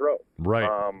great throw. Right.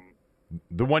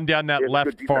 The one down that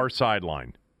left far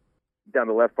sideline. Down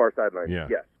the left far sideline. Yeah.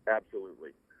 Yes,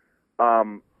 absolutely.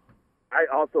 I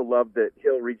also love that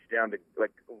Hill reached down to,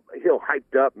 Hill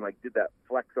hyped up and, did that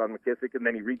flex on McKissick, and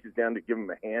then he reaches down to give him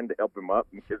a hand to help him up.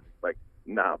 And McKissick's like,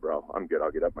 nah, bro, I'm good.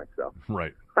 I'll get up myself.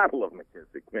 Right. I love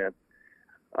McKissick, man.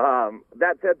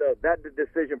 That said, though, that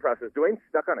decision process, Dwayne's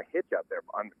stuck on a hitch out there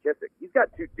on McKissick. He's got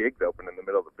 2 digs open in the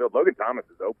middle of the field. Logan Thomas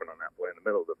is open on that play in the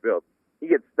middle of the field. He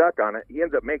gets stuck on it. He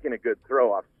ends up making a good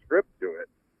throw off script to it,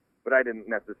 but I didn't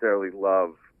necessarily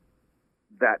love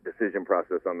that decision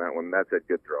process on that one. That's a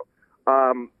good throw.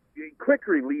 Quick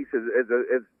release as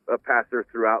a passer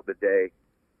throughout the day.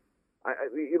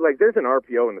 There's an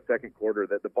RPO in the second quarter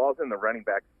that the ball's in the running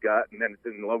back's gut, and then it's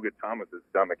in Logan Thomas's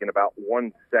stomach in about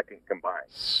 1 second combined.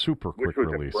 Super quick which was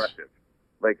release. Impressive.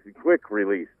 Quick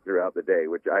release throughout the day,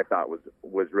 which I thought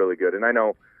was really good. And I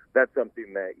know that's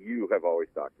something that you have always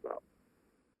talked about.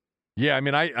 Yeah,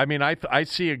 I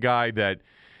see a guy that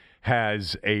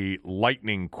has a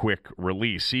lightning quick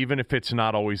release, even if it's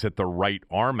not always at the right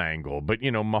arm angle. But,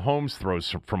 Mahomes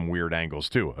throws from weird angles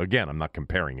too. Again, I'm not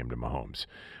comparing him to Mahomes.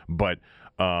 But,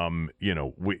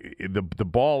 the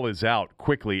ball is out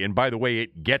quickly. And by the way,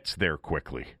 it gets there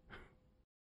quickly.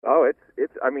 Oh,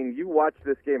 you watch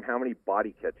this game, how many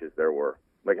body catches there were.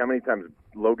 How many times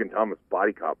Logan Thomas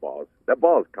body caught balls. That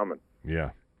ball is coming. Yeah.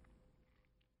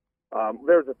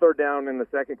 There was a 3rd down in the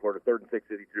second quarter, 3rd and 6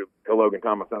 that he threw to Logan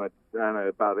Thomas on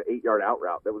about an 8-yard out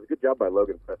route. That was a good job by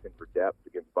Logan pressing for depth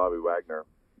against Bobby Wagner.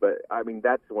 But,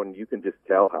 that's when you can just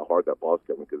tell how hard that ball's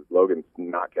coming because Logan's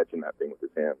not catching that thing with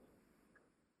his hands.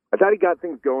 I thought he got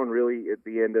things going really at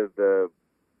the end of the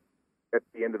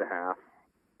half.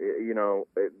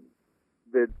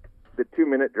 The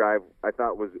 2-minute drive I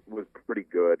thought was pretty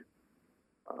good.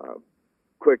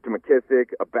 quick to McKissick,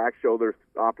 a back shoulder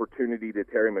opportunity to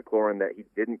Terry McLaurin that he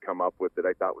didn't come up with that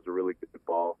I thought was a really good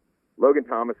ball. Logan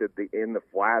Thomas in the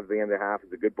flat at the end of the half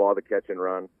is a good ball to catch and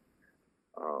run.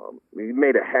 He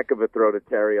made a heck of a throw to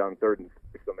Terry on 3rd and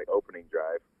 6 on the opening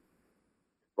drive.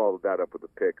 Followed that up with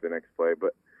a pick the next play.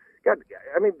 But, God,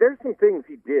 I mean, there's some things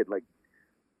he did. Like,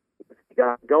 he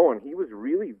got going. He was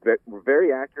really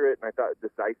very accurate and I thought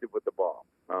decisive with the ball.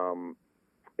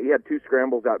 He had 2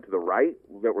 scrambles out to the right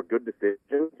that were good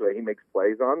decisions that he makes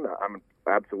plays on. I'm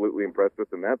absolutely impressed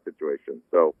with in that situation.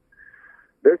 So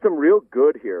there's some real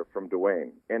good here from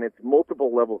Dwayne, and it's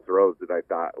multiple level throws that I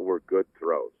thought were good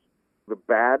throws. The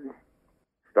bad,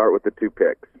 start with the 2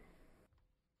 picks.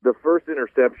 The first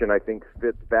interception, I think,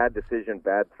 fits bad decision,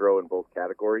 bad throw in both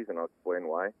categories, and I'll explain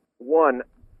why. One,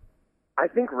 I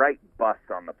think Wright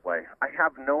busts on the play. I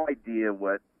have no idea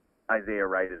what Isaiah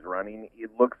Wright is running. It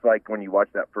looks like when you watch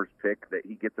that first pick that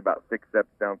he gets about 6 steps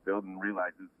downfield and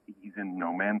realizes he's in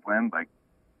no man's land. Like,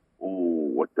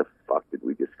 oh, what the fuck did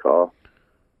we just call?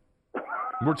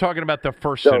 We're talking about the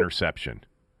first interception.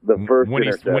 The first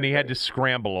interception. When he had to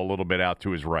scramble a little bit out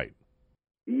to his right.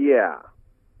 Yeah,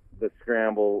 the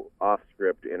scramble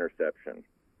off-script interception.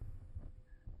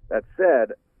 That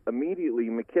said, immediately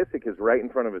McKissick is right in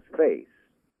front of his face.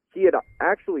 He had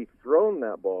actually thrown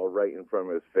that ball right in front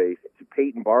of his face to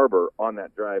Peyton Barber on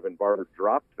that drive, and Barber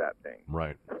dropped that thing.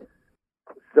 Right.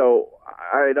 So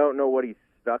I don't know what he's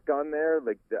stuck on there.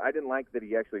 Like, I didn't like that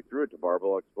he actually threw it to Barber.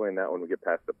 I'll explain that when we get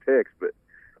past the picks. But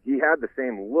he had the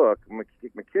same look.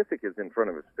 McKissick is in front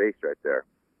of his face right there.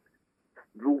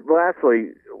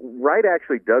 Lastly, Wright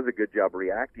actually does a good job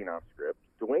reacting off script.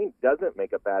 Dwayne doesn't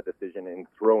make a bad decision in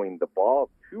throwing the ball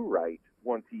to Wright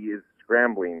once he is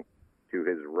scrambling to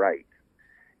his right.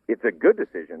 It's a good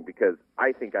decision because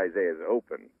I think Isaiah is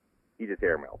open. He just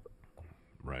airmails it.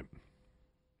 Right.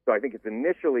 So I think it's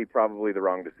initially probably the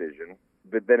wrong decision,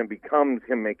 but then it becomes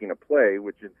him making a play,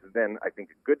 which is then, I think,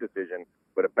 a good decision,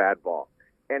 but a bad ball.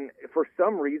 And for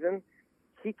some reason,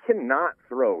 he cannot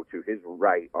throw to his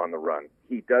right on the run.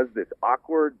 He does this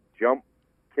awkward jump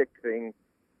kick thing,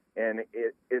 and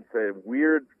it's a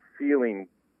weird feeling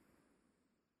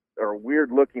or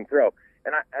weird-looking throw.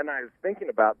 And I was thinking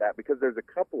about that because there's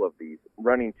a couple of these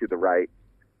running to the right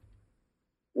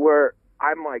where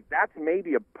I'm like, that's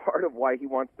maybe a part of why he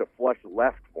wants to flush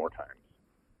left more times,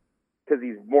 because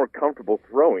he's more comfortable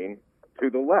throwing to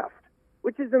the left,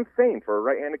 which is insane for a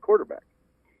right-handed quarterback.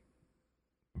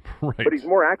 Right. But he's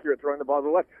more accurate throwing the ball to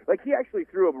the left. Like, he actually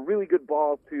threw a really good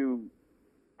ball to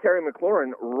Terry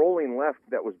McLaurin rolling left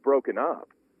that was broken up.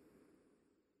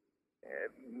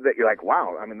 And that you're like,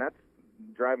 wow, I mean, that's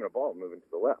driving a ball moving to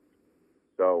the left.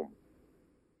 So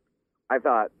I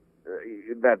thought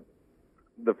that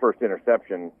the first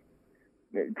interception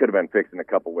could have been fixed in a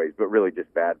couple ways, but really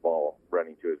just bad ball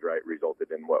running to his right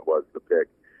resulted in what was the pick.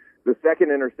 The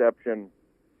second interception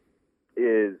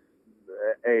is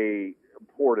a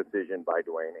poor decision by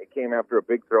Dwayne. It came after a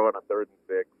big throw on a 3rd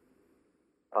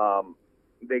and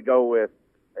 6. They go with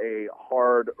a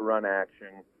hard run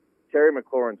action. Terry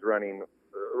McLaurin's running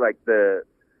like the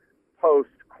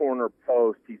corner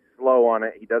post. He's slow on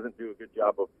it. He doesn't do a good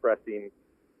job of pressing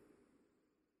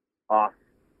off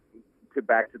to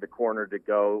back to the corner to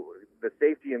go. The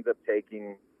safety ends up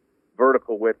taking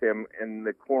vertical with him, and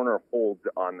the corner holds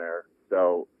on there.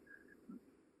 So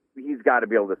he's got to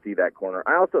be able to see that corner.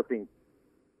 I also think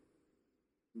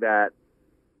that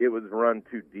it was run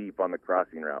too deep on the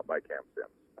crossing route by Cam Sims.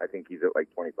 I think he's at like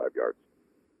 25 yards.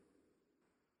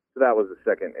 So that was the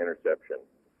second interception.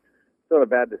 Some of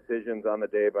the bad decisions on the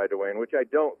day by Dwayne, which I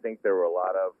don't think there were a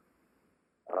lot of.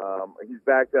 He's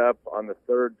backed up on the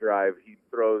 3rd drive. He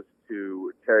throws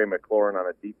to Terry McLaurin on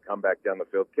a deep comeback down the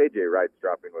field. KJ Wright's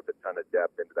dropping with a ton of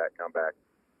depth into that comeback.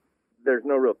 There's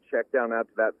no real check down out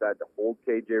to that side to hold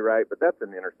KJ Wright, but that's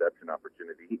an interception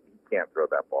opportunity. He can't throw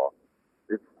that ball.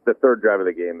 It's the 3rd drive of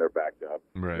the game. They're backed up.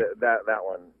 Right. That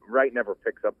one, Wright never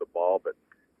picks up the ball, but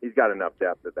he's got enough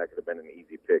depth that could have been an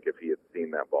easy pick if he had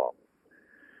seen that ball.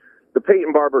 The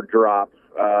Peyton Barber drop,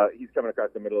 he's coming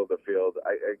across the middle of the field.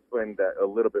 I explained that a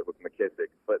little bit with McKissick,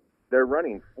 but they're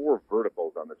running 4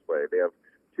 verticals on this play. They have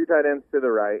 2 tight ends to the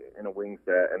right in a wing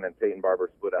set, and then Peyton Barber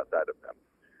split outside of them.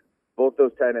 Both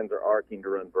those tight ends are arcing to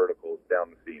run verticals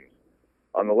down the seams.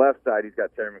 On the left side, he's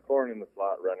got Terry McLaurin in the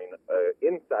slot running an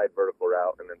inside vertical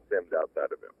route, and then Sims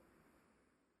outside of him.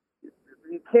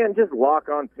 You can't just lock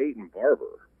on Peyton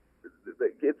Barber.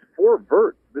 It's 4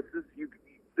 verts. This is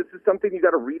something you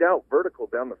got to read out vertical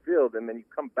down the field, and then you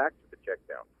come back to the check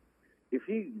down. If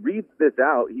he reads this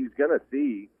out, he's going to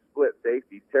see split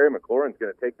safeties. Terry McLaurin's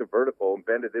going to take the vertical and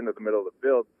bend it into the middle of the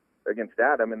field, against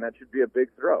Adam, and that should be a big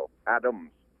throw.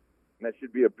 Adams. And that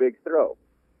should be a big throw.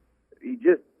 He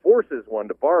just forces one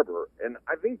to Barber, and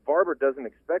I think Barber doesn't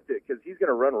expect it because he's going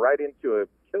to run right into a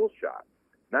kill shot.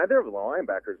 Neither of the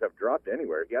linebackers have dropped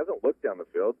anywhere. He hasn't looked down the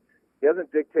field. He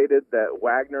hasn't dictated that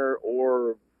Wagner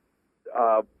or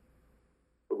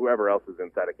whoever else is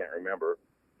inside, I can't remember,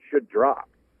 should drop.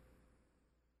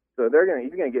 So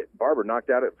he's going to get Barber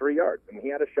knocked out at 3 yards, and he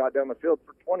had a shot down the field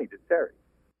for 20 to Terry.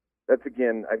 That's,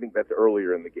 again, I think that's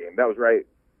earlier in the game. That was right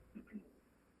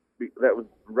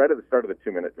at the start of the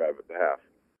 2-minute drive at the half.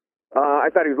 I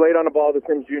thought he was late on the ball to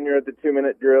Sims Jr. at the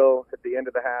 2-minute drill. At the end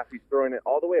of the half, he's throwing it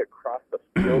all the way across the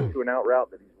field to an out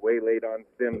route that he's way late on.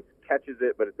 Sims catches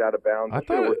it, but it's out of bounds. He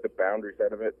should have worked the boundary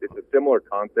side of it. It's a similar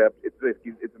concept. It's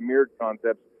a mirrored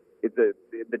concept.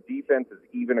 The defense is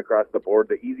even across the board.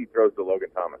 The easy throws to Logan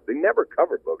Thomas. They never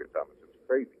covered Logan Thomas. It's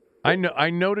crazy. I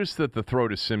noticed that the throw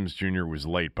to Sims Jr. was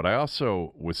late, but I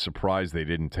also was surprised they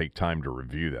didn't take time to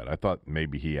review that. I thought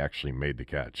maybe he actually made the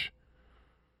catch.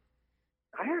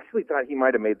 I actually thought he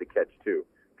might have made the catch, too,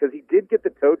 because he did get the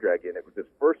toe drag in. It was his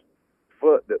first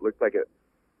foot that looked like it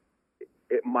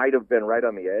might have been right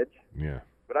on the edge. Yeah.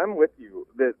 But I'm with you.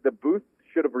 The booth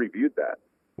should have reviewed that.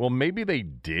 Well, maybe they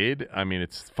did. I mean,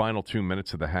 it's the final 2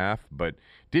 minutes of the half, but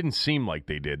didn't seem like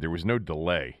they did. There was no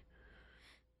delay.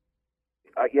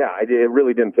 Yeah, it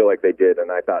really didn't feel like they did,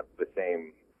 and I thought the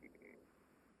same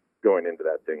going into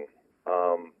that thing.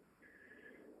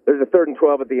 There's a 3rd and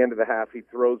 12 at the end of the half. He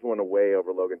throws one away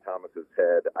over Logan Thomas's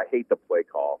head. I hate the play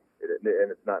call, and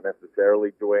it's not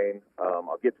necessarily Dwayne.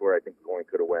 I'll get to where I think Dwayne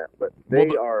could have went, but they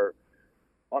are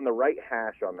on the right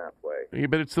hash on that play. Yeah,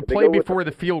 but it's the play before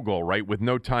the field goal, right, with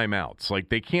no timeouts. Like,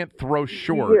 they can't throw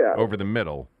short over the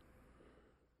middle.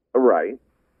 Right.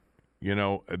 You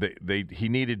know, he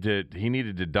needed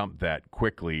to dump that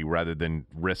quickly rather than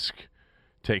risk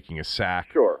taking a sack.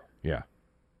 Sure. Yeah.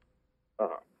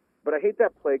 But I hate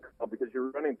that play call because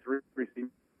you're running 3 receivers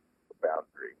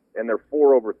boundary, and they're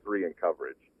 4 over 3 in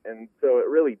coverage, and so it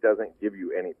really doesn't give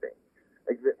you anything.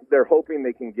 Like, they're hoping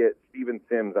they can get Steven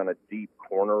Sims on a deep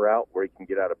corner route where he can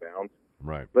get out of bounds.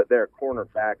 Right. But their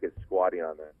cornerback is squatting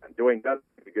on that, and Dwayne does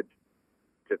a good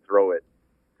to throw it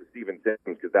to Steven Sims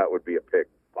because that would be a pick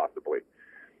possibly.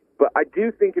 But I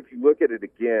do think if you look at it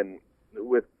again,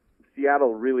 with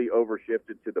Seattle really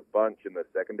overshifted to the bunch in the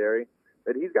secondary,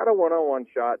 that he's got a one-on-one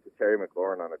shot to Terry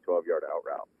McLaurin on a 12-yard out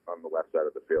route on the left side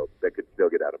of the field that could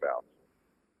still get out of bounds.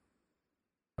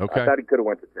 Okay. I thought he could have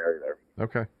went to Terry there.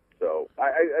 Okay. So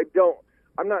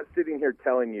I'm not sitting here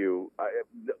telling you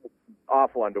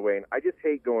awful on Dwayne. I just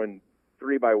hate going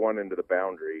 3-by-1 into the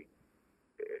boundary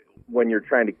when you're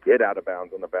trying to get out of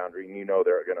bounds on the boundary and you know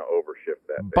they're going to overshift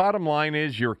that thing. Bottom line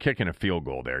is you're kicking a field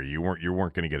goal there. You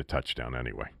weren't going to get a touchdown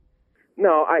anyway.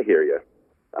 No, I hear you.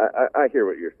 I hear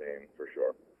what you're saying for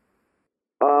sure.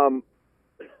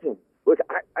 Look,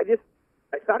 I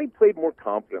thought he played more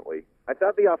confidently. I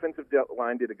thought the offensive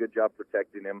line did a good job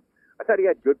protecting him. I thought he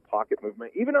had good pocket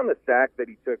movement. Even on the sack that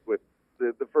he took with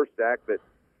the first sack that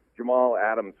Jamal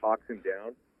Adams hawks him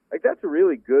down, like, that's a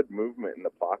really good movement in the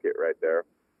pocket right there.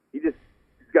 He's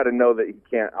got to know that he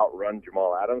can't outrun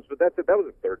Jamal Adams, but that was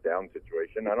a 3rd down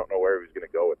situation. I don't know where he was going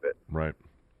to go with it. Right.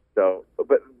 So,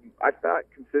 but I thought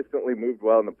consistently moved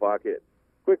well in the pocket.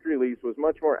 Quick release was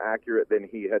much more accurate than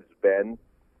he has been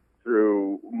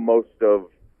through much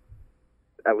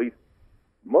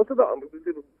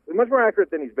more accurate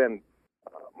than he's been.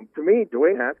 To me,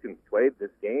 Dwayne Haskins played this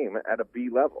game at a B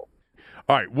level.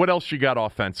 All right, what else you got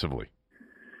offensively?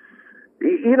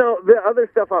 You know, the other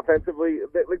stuff offensively,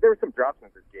 like, there were some drops in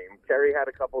this game. Terry had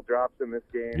a couple drops in this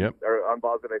game, or on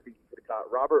balls that I think he could have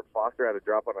caught. Robert Foster had a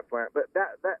drop on a slant, but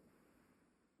that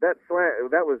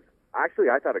slant, that was actually,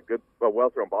 I thought, a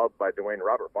well-thrown ball by Dwayne.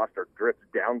 Robert Foster drifts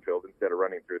downfield instead of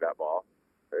running through that ball.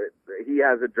 He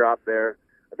has a drop there.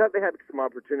 I thought they had some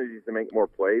opportunities to make more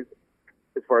plays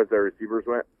as far as their receivers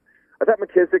went. I thought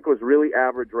McKissick was really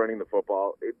average running the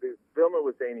football. Vilma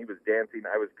was saying he was dancing.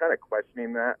 I was kind of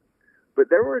questioning that. But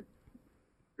there was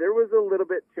a little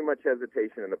bit too much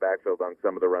hesitation in the backfield on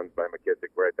some of the runs by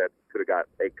McKissick, where that could have got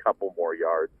a couple more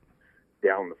yards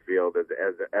down the field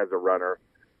as a runner.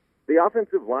 The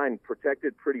offensive line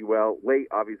protected pretty well. Late,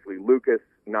 obviously, Lucas,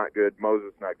 not good.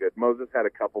 Moses, not good. Moses had a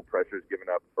couple pressures given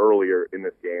up earlier in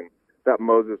this game. Thought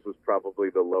Moses was probably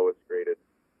the lowest graded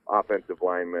offensive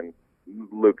lineman,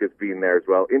 Lucas being there as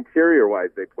well. Interior-wise,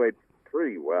 they played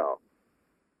pretty well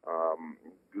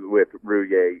with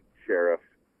Rouillet, Sheriff,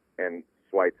 and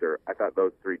Schweitzer. I thought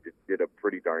those three did a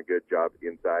pretty darn good job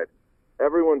inside.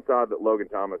 Everyone saw that Logan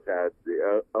Thomas had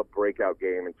a breakout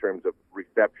game in terms of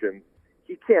receptions.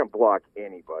 He can't block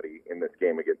anybody in this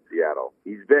game against Seattle.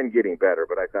 He's been getting better,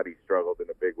 but I thought he struggled in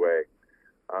a big way.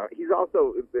 He's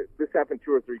also, this happened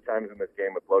 2 or 3 times in this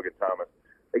game with Logan Thomas.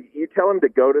 Like, you tell him to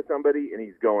go to somebody, and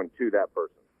he's going to that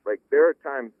person. Like, there are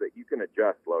times that you can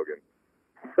adjust, Logan.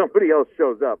 Somebody else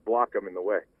shows up, block him in the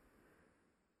way.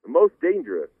 The most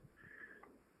dangerous.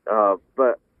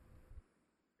 But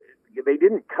they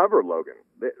didn't cover Logan.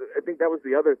 I think that was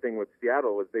the other thing with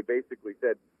Seattle, was they basically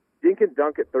said, dink and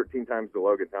dunk it 13 times to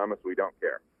Logan Thomas, we don't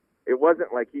care. It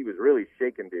wasn't like he was really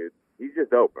shaking dudes. He's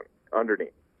just open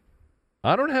underneath.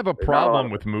 I don't have a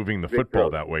problem with moving the football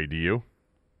that way, do you?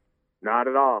 Not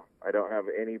at all. I don't have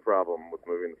any problem with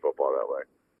moving the football that way.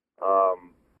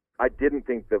 I didn't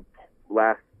think the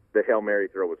Hail Mary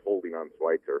throw was holding on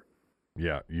Schweitzer.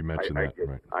 Yeah, you mentioned that.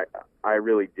 Right. I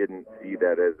really didn't see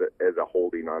that as a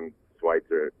holding on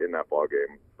Schweitzer in that ball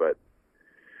game. But,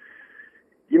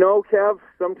 Kev,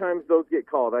 sometimes those get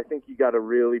called. I think you got to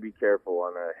really be careful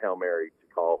on a Hail Mary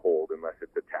to call a hold unless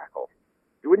it's a tackle.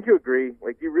 Wouldn't you agree?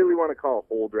 Like, do you really want to call a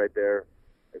hold right there?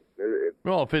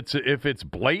 Well, if it's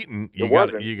blatant, you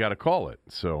got to call it.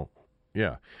 So,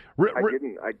 yeah.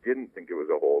 I didn't think it was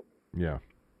a hold. Yeah.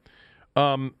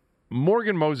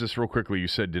 Morgan Moses, real quickly, you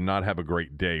said did not have a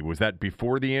great day. Was that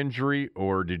before the injury,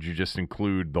 or did you just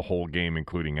include the whole game,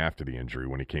 including after the injury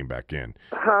when he came back in?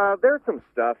 There's some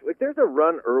stuff. Like, there's a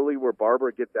run early where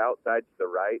Barber gets outside to the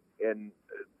right, and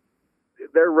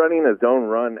they're running a zone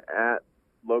run at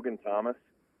Logan Thomas.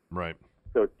 Right.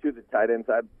 So to the tight end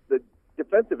side. The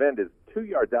defensive end is 2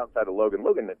 yards outside of Logan.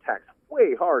 Logan attacks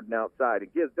way hard and outside.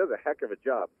 He does a heck of a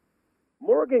job.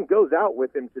 Morgan goes out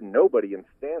with him to nobody and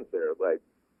stands there like,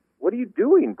 what are you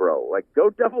doing, bro? Like, go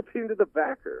double team to the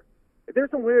backer.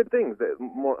 There's some weird things,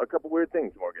 a couple weird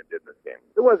things Morgan did in this game.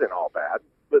 It wasn't all bad,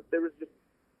 but there was just,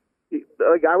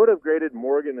 I would have graded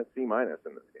Morgan a C- in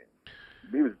this game.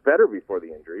 He was better before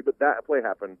the injury, but that play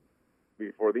happened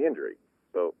before the injury.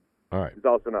 So, all right. He's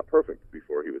also not perfect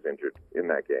before he was injured in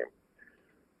that game.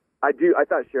 I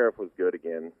thought Sheriff was good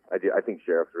again. I think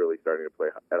Sheriff's really starting to play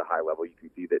at a high level. You can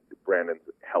see that Brandon's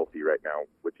healthy right now,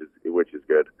 which is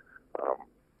good.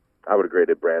 I would have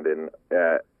graded Brandon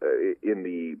in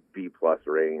the B+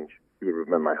 range. He would have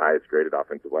been my highest graded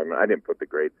offensive lineman. I didn't put the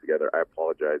grades together. I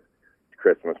apologize. It's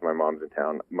Christmas. My mom's in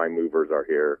town. My movers are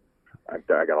here. I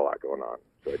got a lot going on,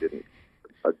 so I didn't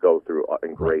go through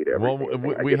and grade everything.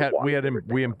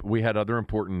 Well, we had other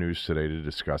important news today to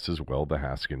discuss as well, the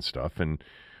Haskins stuff, and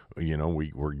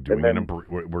we're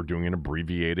doing an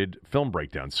abbreviated film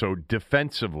breakdown. So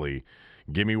defensively,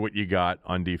 give me what you got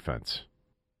on defense.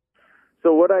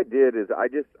 So what I did is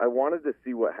I wanted to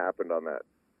see what happened on that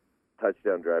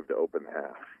touchdown drive to open the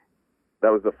half.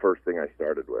 That was the first thing I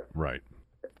started with. Right.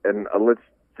 And let's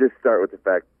just start with the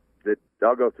fact that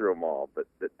I'll go through them all, but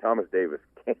that Thomas Davis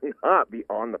cannot be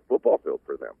on the football field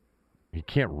for them. He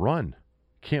can't run.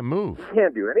 Can't move. He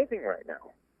can't do anything right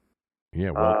now.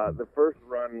 Yeah, well, the first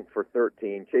run for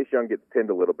 13, Chase Young gets pinned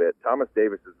a little bit. Thomas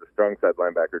Davis is the strong side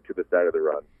linebacker to the side of the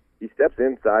run. He steps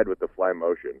inside with the fly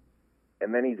motion,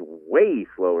 and then he's way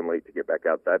slow and late to get back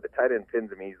outside. The tight end pins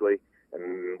him easily,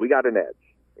 and we got an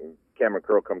edge. And Cameron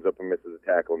Curl comes up and misses a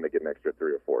tackle, and they get an extra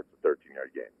 3 or 4. It's a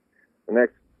 13-yard gain. The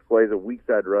next play is a weak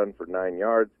side run for 9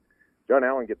 yards. John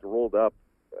Allen gets rolled up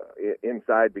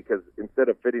inside because instead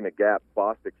of fitting a gap,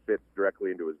 Bostic fits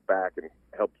directly into his back and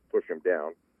helps push him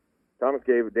down. Thomas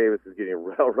Davis is getting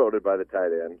railroaded by the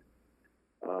tight end.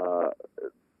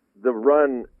 The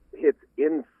run hits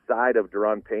inside of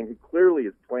Deron Payne, who clearly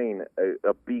is playing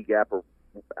a B gap or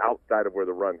outside of where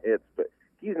the run hits, but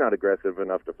he's not aggressive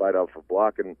enough to fight out for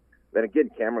block. And then again,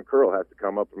 Cameron Curl has to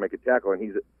come up and make a tackle, and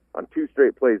he's on 2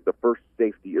 straight plays. The first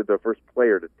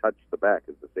player to touch the back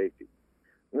is the safety.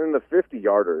 And then the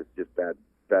 50-yarder is just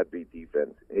bad beat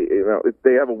defense.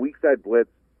 They have a weak side blitz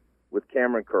with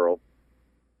Cameron Curl.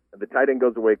 The tight end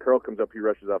goes away. Curl comes up. He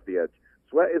rushes off the edge.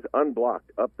 Sweat is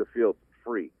unblocked up the field,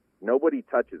 free. Nobody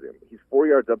touches him. He's 4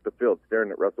 yards up the field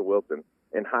staring at Russell Wilson,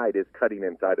 and Hyde is cutting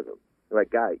inside of him. You're like,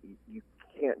 guy, you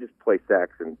can't just play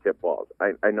sacks and tip balls.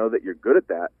 I know that you're good at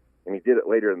that, and he did it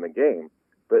later in the game,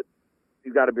 but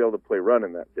you've got to be able to play run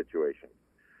in that situation.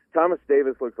 Thomas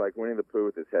Davis looks like Winnie the Pooh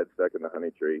with his head stuck in the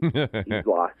honey tree. He's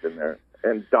lost in there.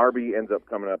 And Darby ends up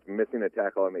coming up and missing a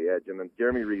tackle on the edge, and then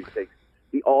Jeremy Reeves takes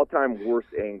the all-time worst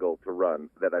angle to run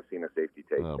that I've seen a safety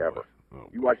take ever.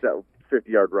 You watch that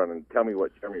 50-yard run and tell me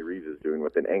what Jeremy Reeves is doing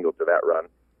with an angle to that run.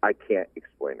 I can't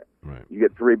explain it. Right. You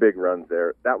get 3 big runs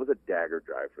there. That was a dagger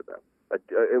drive for them.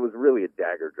 It was really a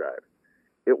dagger drive.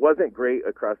 It wasn't great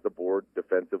across the board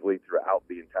defensively throughout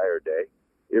the entire day.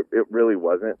 It really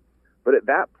wasn't. But at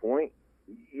that point,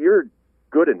 you're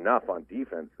good enough on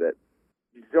defense that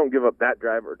you don't give up that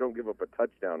drive or don't give up a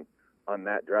touchdown on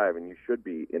that drive, and you should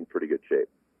be in pretty good shape.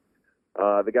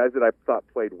 The guys that I thought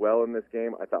played well in this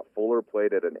game, I thought Fuller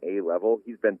played at an A level.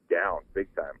 He's been down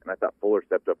big time, and I thought Fuller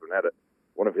stepped up and had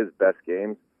one of his best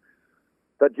games.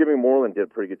 I thought Jimmy Moreland did a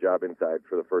pretty good job inside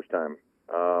for the first time.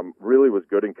 Really was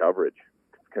good in coverage,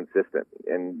 consistent,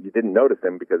 and you didn't notice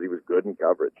him because he was good in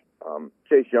coverage.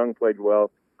 Chase Young played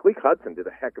well. Cleek Hudson did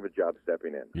a heck of a job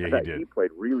stepping in. Yeah, he did. He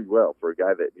played really well for a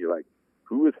guy that you're like,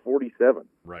 who is 47?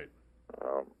 Right.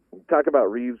 Talk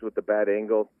about Reeves with the bad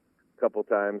angle a couple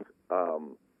times.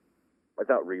 I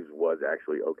thought Reeves was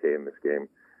actually okay in this game.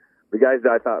 The guys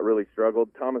that I thought really struggled,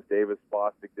 Thomas Davis,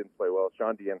 Bostic didn't play well.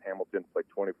 Sean Dean Hamilton played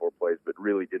 24 plays, but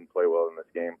really didn't play well in this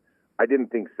game. I didn't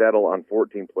think Settle on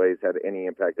 14 plays had any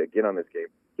impact again on this game.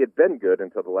 He had been good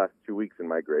until the last 2 weeks in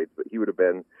my grades, but he would have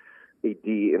been a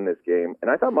D in this game. And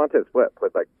I thought Montez Sweat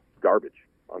played like garbage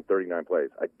on 39 plays.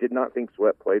 I did not think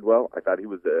Sweat played well. I thought he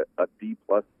was a D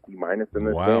plus, D minus in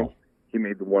this game. He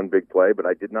made the one big play, but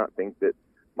I did not think that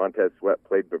Montez Sweat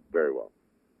played very well.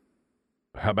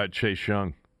 How about Chase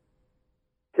Young?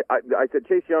 I said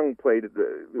Chase Young played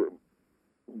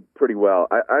pretty well.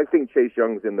 I think Chase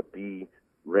Young's in the B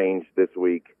range this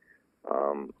week.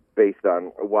 Based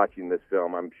on watching this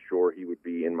film, I'm sure he would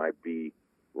be in my B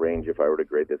range if I were to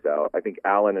grade this out. I think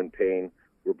Allen and Payne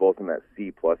were both in that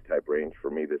C plus type range for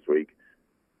me this week.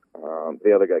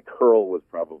 The other guy, Curl, was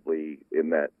probably in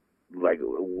that like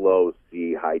low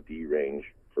C, high D range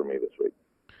for me this week.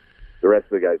 The rest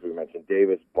of the guys we mentioned,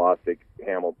 Davis, Bostic,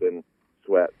 Hamilton,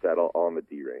 Sweat, Settle, all in the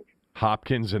D range.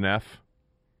 Hopkins an F?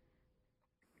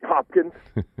 Hopkins?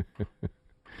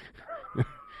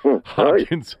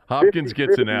 Hopkins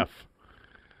gets an F.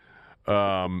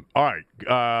 All right.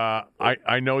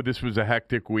 I know this was a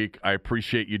hectic week. I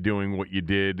appreciate you doing what you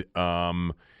did.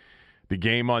 The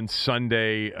game on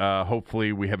Sunday,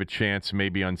 hopefully we have a chance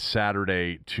maybe on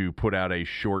Saturday to put out a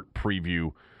short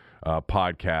preview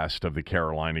podcast of the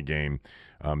Carolina game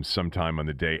sometime on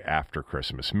the day after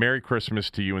Christmas. Merry Christmas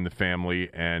to you and the family,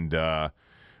 and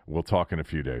we'll talk in a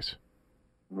few days.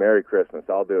 Merry Christmas.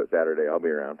 I'll do it Saturday. I'll be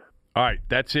around. All right,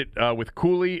 that's it with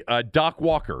Cooley. Doc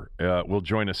Walker will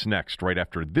join us next, right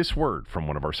after this word from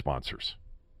one of our sponsors.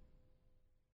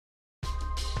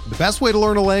 The best way to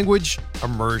learn a language?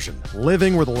 Immersion.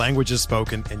 Living where the language is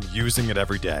spoken and using it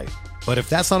every day. But if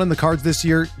that's not in the cards this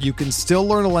year, you can still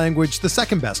learn a language the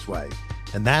second best way,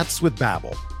 and that's with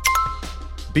Babbel.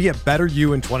 Be a better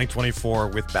you in 2024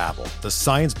 with Babbel, the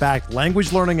science-backed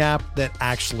language learning app that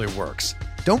actually works.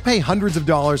 Don't pay hundreds of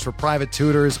dollars for private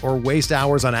tutors or waste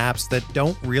hours on apps that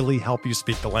don't really help you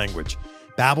speak the language.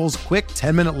 Babbel's quick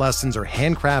 10-minute lessons are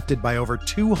handcrafted by over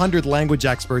 200 language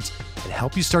experts and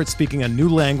help you start speaking a new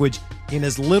language in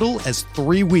as little as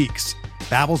 3 weeks.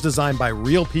 Babbel's designed by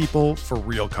real people for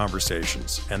real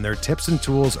conversations, and their tips and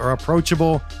tools are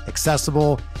approachable,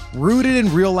 accessible, rooted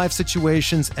in real-life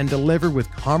situations, and delivered with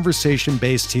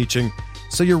conversation-based teaching,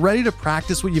 so you're ready to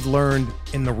practice what you've learned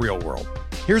in the real world.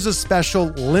 Here's a special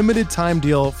limited-time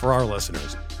deal for our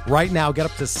listeners. Right now, get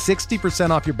up to 60%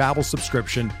 off your Babbel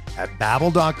subscription at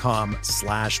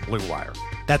babbel.com/Blue Wire.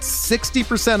 That's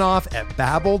 60% off at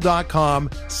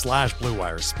babbel.com/Blue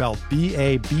Wire, spelled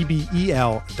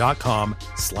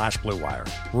BABBEL.com/Blue Wire.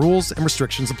 Rules and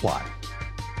restrictions apply.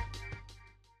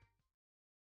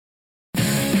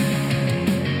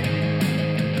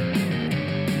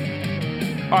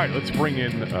 All right, let's bring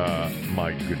in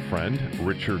my good friend,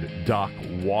 Richard Doc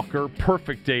Walker.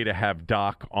 Perfect day to have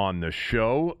Doc on the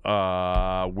show,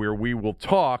 where we will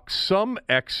talk some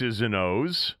X's and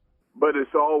O's. But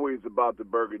it's always about the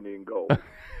burgundy and gold.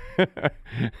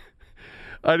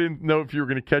 I didn't know if you were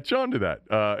going to catch on to that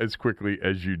as quickly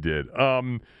as you did.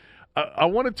 I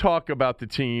want to talk about the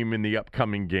team in the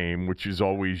upcoming game, which is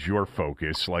always your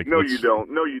focus. No, you don't.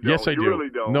 No, you don't. Yes, I do. You really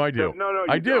don't. No, I do. No,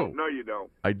 I do. Don't. No, you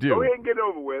don't. I do. Go ahead and get it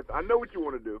over with. I know what you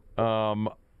want to do.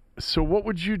 So what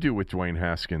would you do with Dwayne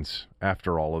Haskins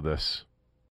after all of this?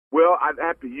 Well, I'd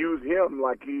have to use him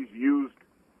like he's used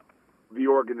the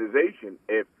organization.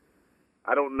 If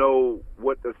I don't know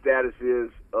what the status is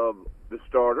of the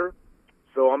starter,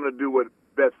 so I'm going to do what's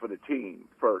best for the team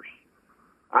first.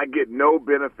 I get no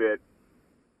benefit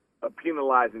of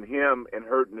penalizing him and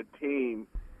hurting a team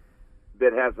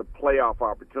that has a playoff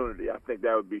opportunity. I think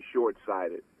that would be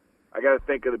short-sighted. I got to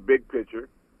think of the big picture.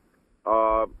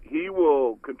 He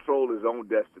will control his own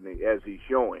destiny as he's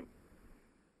showing.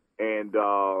 And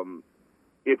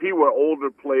if he were an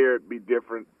older player, it'd be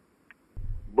different.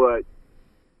 But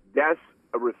that's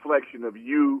a reflection of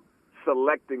you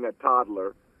selecting a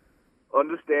toddler,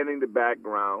 understanding the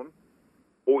background,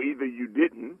 or either you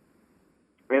didn't,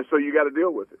 and so you got to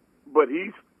deal with it. But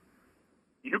he's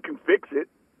you can fix it.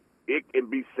 It can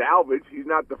be salvaged. He's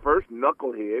not the first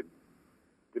knucklehead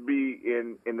to be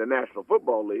in the National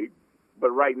Football League.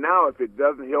 But right now, if it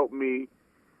doesn't help me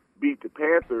beat the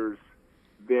Panthers,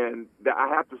 then I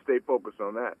have to stay focused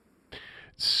on that.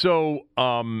 So,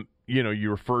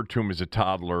 you referred to him as a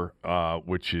toddler,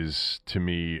 which is, to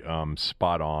me,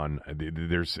 spot on.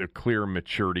 There's a clear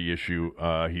maturity issue.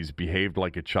 He's behaved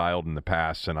like a child in the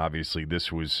past, and obviously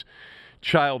this was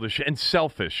childish and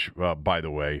selfish, by the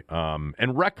way,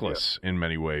 and reckless in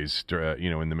many ways,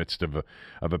 in the midst of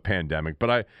a pandemic.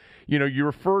 But you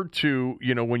referred to,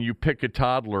 when you pick a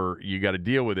toddler, you got to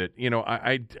deal with it.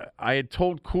 I had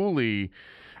told Cooley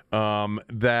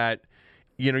that,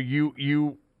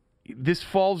 this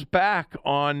falls back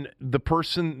on the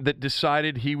person that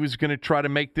decided he was going to try to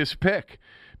make this pick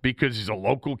because he's a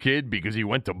local kid, because he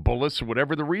went to Bullis,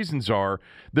 whatever the reasons are.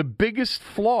 The biggest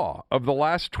flaw of the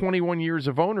last 21 years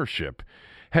of ownership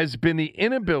has been the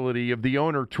inability of the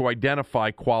owner to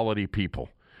identify quality people,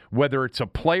 whether it's a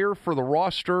player for the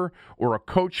roster or a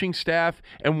coaching staff.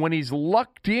 And when he's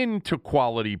lucked into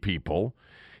quality people,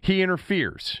 he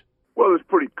interferes. Well, it's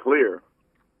pretty clear.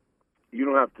 You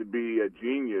don't have to be a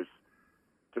genius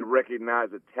to recognize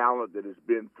the talent that has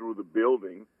been through the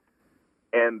building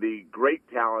and the great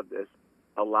talent that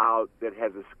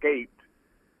has escaped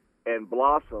and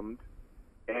blossomed,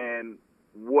 and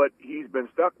what he's been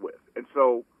stuck with. And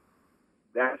so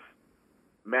that's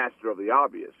master of the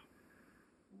obvious.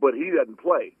 But he doesn't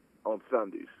play on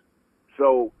Sundays.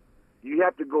 So you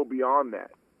have to go beyond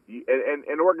that.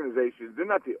 And organizations, they're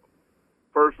not the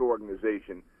first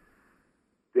organization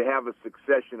to have a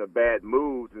succession of bad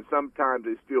moves, and sometimes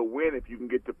they still win if you can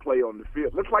get to play on the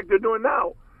field. Looks like they're doing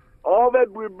now. All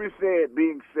that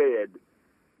being said,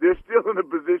 they're still in a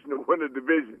position to win a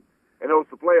division and host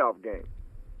a playoff game.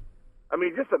 I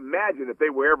mean, just imagine if they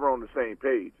were ever on the same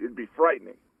page. It'd be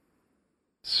frightening.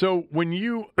 So when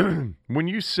you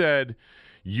said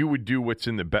you would do what's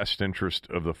in the best interest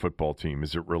of the football team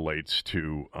as it relates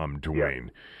to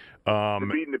Dwayne.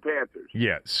 Beating the Panthers.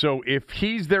 Yeah. So if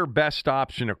he's their best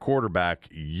option at quarterback,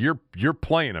 you're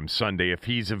playing him Sunday if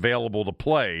he's available to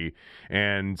play,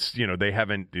 and he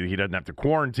doesn't have to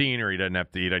quarantine, or he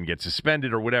doesn't get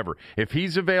suspended or whatever. If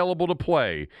he's available to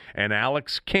play and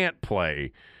Alex can't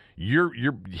play,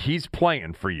 he's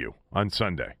playing for you on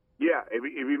Sunday. Yeah, if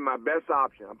he's my best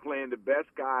option, I'm playing the best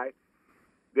guy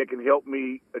that can help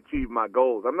me achieve my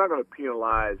goals. I'm not going to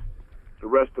penalize the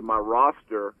rest of my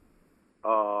roster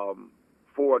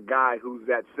for a guy who's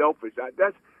that selfish.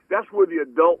 That's where the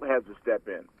adult has to step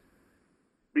in.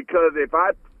 Because if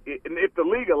the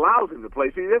league allows him to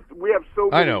play, we have so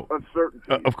many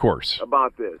uncertainties of course,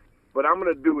 about this. But I'm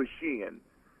going to do a Sheehan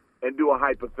and do a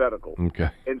hypothetical. Okay.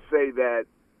 And say that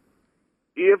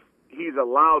if he's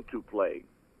allowed to play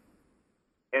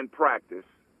and practice,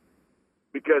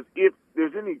 because if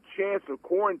there's any chance of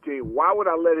quarantine, why would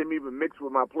I let him even mix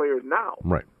with my players now?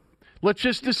 Right. Let's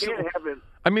just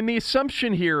the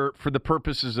assumption here for the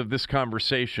purposes of this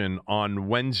conversation on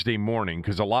Wednesday morning,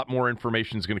 because a lot more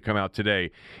information is going to come out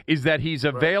today, is that he's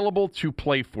available to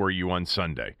play for you on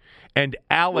Sunday. And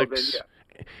Alex,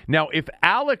 now if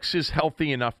Alex is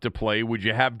healthy enough to play, would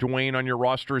you have Dwayne on your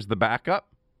roster as the backup?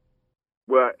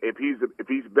 Well, if he's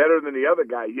better than the other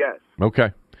guy, yes.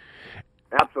 Okay.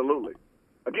 Absolutely.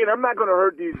 Again, I'm not going to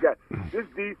hurt these guys. This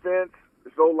defense,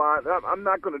 this O-line, I'm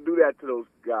not going to do that to those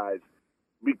guys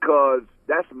because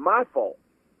that's my fault.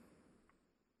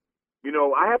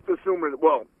 I have to assume –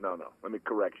 well, no, let me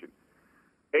correction.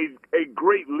 A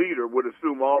great leader would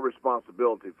assume all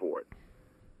responsibility for it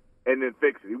and then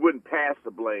fix it. He wouldn't pass the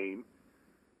blame.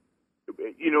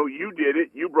 You did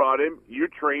it. You brought him. You're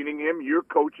training him. You're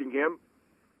coaching him.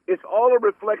 It's all a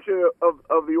reflection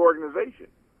of the organization,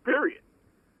 period.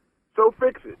 So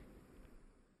fix it.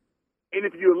 And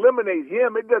if you eliminate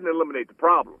him, it doesn't eliminate the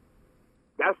problem.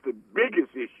 That's the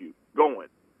biggest issue going.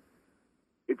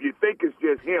 If you think it's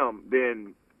just him,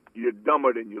 then you're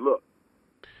dumber than you look.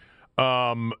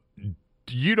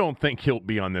 You don't think he'll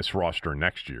be on this roster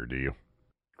next year, do you?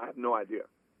 I have no idea.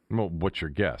 Well, what's your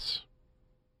guess?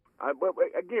 But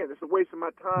again, it's a waste of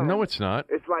my time. No, it's not.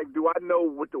 It's like, do I know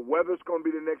what the weather's going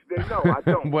to be the next day? No, I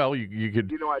don't. Well, you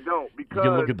could. I don't, because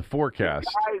you can look at the forecast.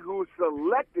 The guy who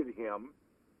selected him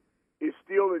is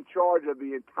still in charge of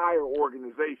the entire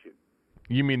organization.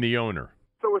 You mean the owner?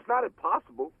 So it's not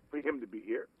impossible for him to be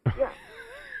here. Yeah.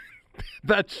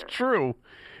 That's true.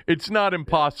 It's not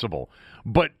impossible.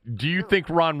 But do you think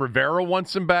Ron Rivera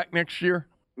wants him back next year?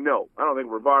 No, I don't think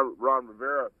Ron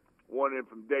Rivera wanted him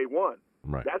from day one.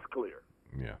 Right. That's clear.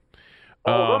 Yeah.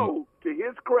 Although, to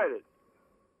his credit,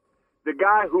 the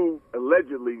guy who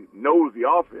allegedly knows the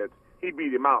offense, he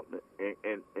beat him out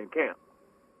in camp.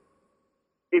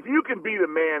 If you can beat a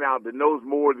man out that knows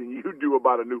more than you do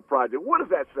about a new project, what does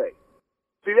that say?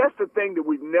 See, that's the thing that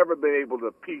we've never been able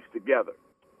to piece together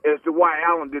as to why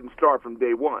Allen didn't start from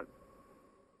day one.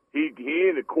 He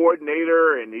and the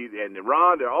coordinator and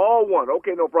Ron, they're all one.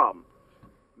 Okay, no problem.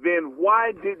 Then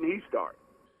why didn't he start?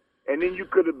 And then you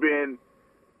could have been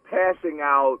passing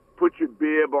out, put your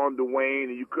bib on Dwayne,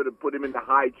 and you could have put him in the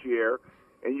high chair,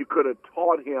 and you could have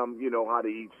taught him, how to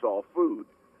eat soft food.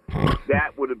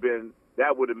 That would have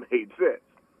made sense.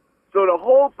 So the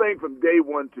whole thing from day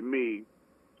one to me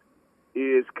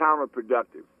is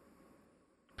counterproductive.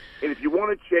 And if you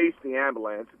want to chase the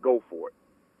ambulance, go for it.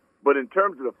 But in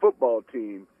terms of the football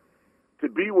team, to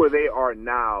be where they are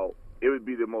now, it would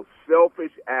be the most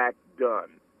selfish act done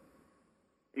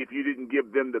if you didn't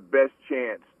give them the best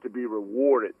chance to be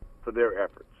rewarded for their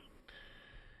efforts.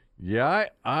 Yeah,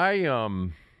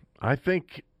 I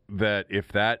think that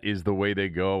if that is the way they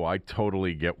go, I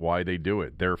totally get why they do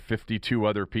it. There are 52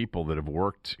 other people that have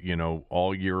worked,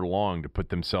 all year long to put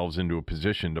themselves into a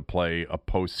position to play a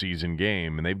postseason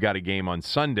game, and they've got a game on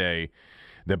Sunday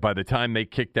that by the time they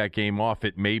kick that game off,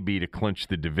 it may be to clinch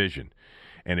the division.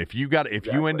 And if you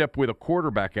end up with a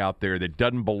quarterback out there that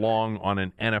doesn't belong on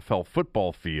an NFL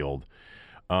football field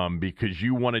because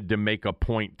you wanted to make a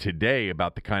point today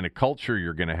about the kind of culture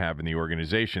you're going to have in the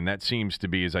organization, that seems to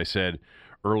be, as I said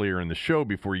earlier in the show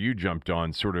before you jumped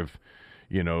on, sort of,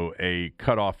 a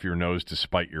cut off your nose to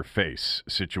spite your face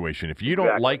situation. If you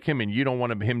don't like him and you don't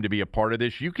want him to be a part of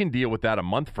this, you can deal with that a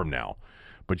month from now.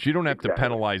 But you don't have to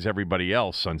penalize everybody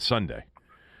else on Sunday.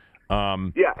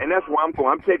 Yeah, and that's why I'm going.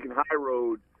 I'm taking high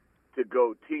road to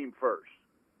go team first.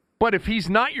 But if he's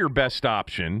not your best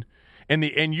option, and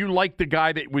you like the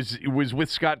guy that was with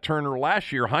Scott Turner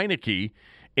last year, Heineke,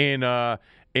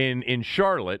 in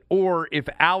Charlotte, or if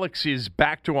Alex is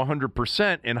back to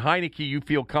 100% and Heineke you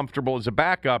feel comfortable as a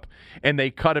backup, and they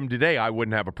cut him today, I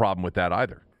wouldn't have a problem with that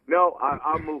either. No,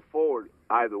 I'll move forward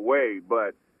either way,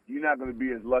 but you're not going to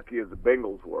be as lucky as the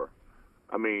Bengals were.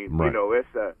 I mean, right.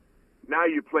 Now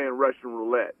you're playing Russian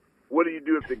roulette. What do you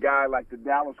do if the guy like the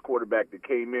Dallas quarterback that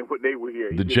came in when they were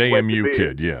here? The JMU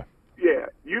kid, yeah. Yeah,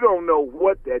 you don't know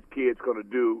what that kid's going to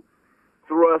do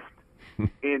thrust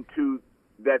into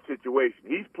that situation.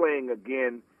 He's playing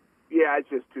again. Yeah,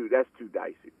 that's too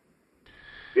dicey.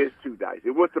 It's too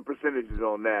dicey. What's the percentages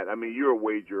on that? I mean, you're a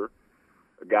wager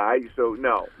guy, so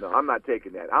no, I'm not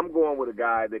taking that. I'm going with a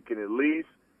guy that can at least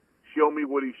show me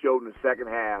what he showed in the second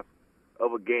half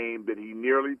of a game that he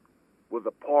nearly was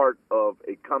a part of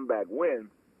a comeback win,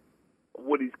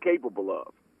 what he's capable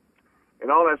of.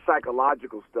 And all that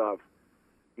psychological stuff,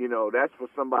 that's for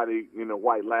somebody in a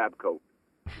white lab coat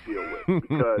to deal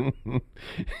with,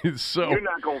 because so, you're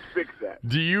not going to fix that.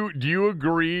 Do you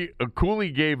agree?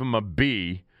 Cooley gave him a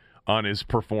B on his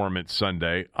performance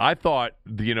Sunday. I thought,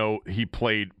 he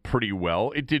played pretty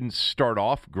well. It didn't start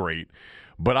off great.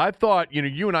 But I thought,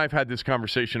 you and I have had this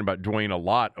conversation about Dwayne a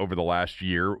lot over the last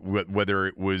year, whether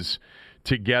it was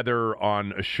together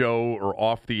on a show or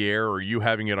off the air, or you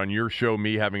having it on your show,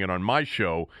 me having it on my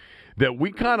show, that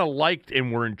we kind of liked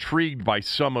and were intrigued by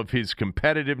some of his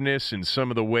competitiveness and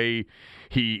some of the way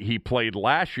he played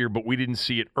last year, but we didn't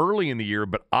see it early in the year.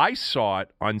 But I saw it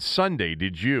on Sunday.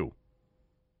 Did you?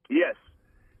 Yes.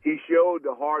 He showed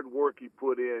the hard work he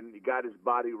put in. He got his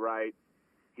body right.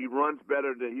 He runs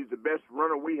better he's the best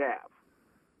runner we have.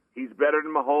 He's better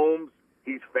than Mahomes.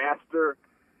 He's faster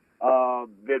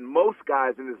than most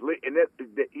guys in this league. And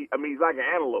he's like an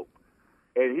antelope.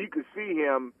 And he could see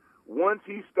him once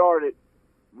he started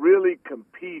really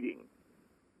competing.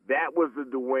 That was the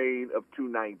Dwayne of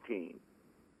 2019.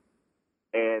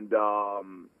 And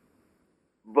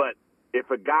but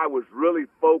if a guy was really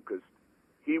focused,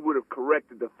 he would have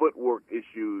corrected the footwork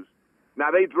issues. Now,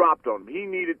 they dropped on him. He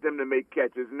needed them to make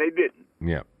catches, and they didn't.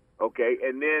 Yeah. Okay,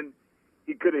 and then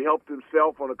he could have helped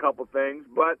himself on a couple things,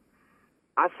 but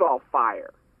I saw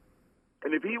fire.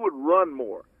 And if he would run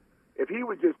more, if he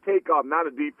would just take off, now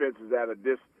the defense is at a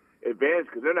disadvantage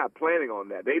because they're not planning on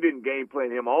that. They didn't game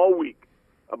plan him all week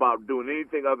about doing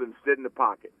anything other than sit in the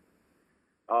pocket.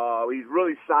 He's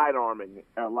really sidearming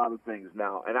a lot of things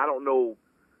now, and I don't know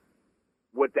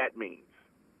what that means.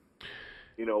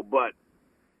 But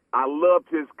I loved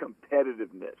his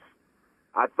competitiveness.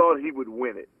 I thought he would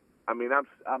win it. I mean,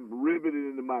 I'm riveted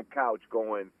into my couch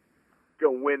going, he's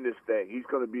going to win this thing. He's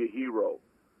going to be a hero.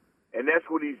 And that's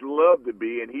what he's loved to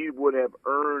be, and he would have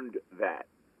earned that.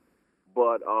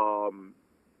 But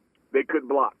they couldn't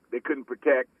block. They couldn't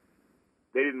protect.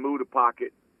 They didn't move the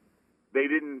pocket. They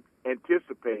didn't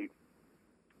anticipate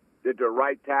that their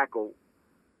right tackle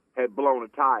had blown a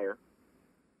tire.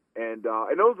 And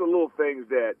those are little things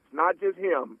that it's not just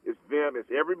him, it's them, it's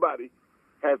everybody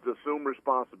has to assume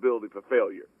responsibility for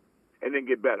failure and then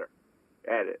get better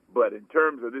at it. But in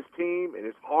terms of this team and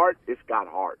its heart, it's got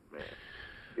heart, man.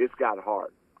 It's got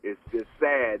heart. It's just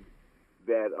sad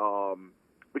that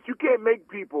but you can't make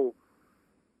people,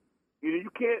 you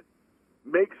can't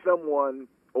make someone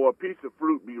or a piece of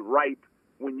fruit be ripe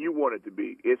when you want it to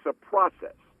be. It's a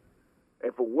process.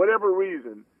 And for whatever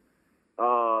reason,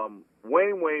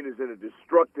 Wayne is in a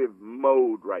destructive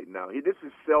mode right now. This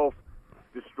is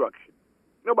self-destruction.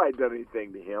 Nobody done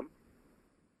anything to him.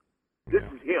 This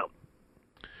is him.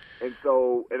 And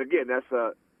so, and again, that's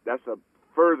a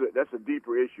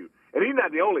deeper issue. And he's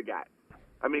not the only guy.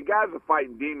 I mean, guys are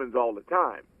fighting demons all the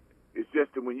time. It's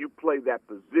just that when you play that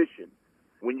position,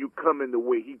 when you come in the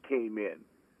way he came in,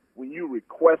 when you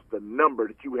request a number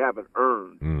that you haven't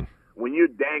earned, when you're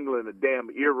dangling a damn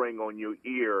earring on your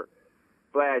ear,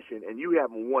 flashing, and you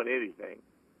haven't won anything,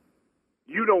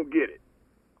 you don't get it.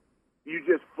 You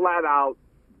just flat out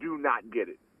do not get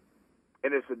it.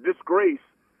 And it's a disgrace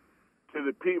to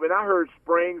the people. And I heard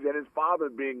Springs and his father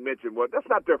being mentioned. Well, that's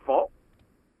not their fault.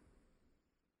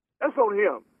 That's on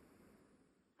him.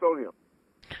 It's on him.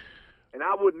 And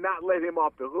I would not let him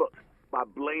off the hook by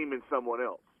blaming someone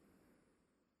else.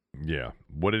 Yeah.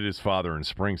 What did his father and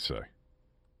Springs say?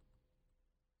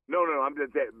 No. I'm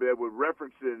just that with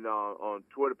referencing on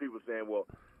Twitter, people saying, "Well,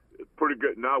 it's pretty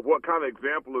good." Now, what kind of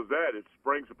example is that? Is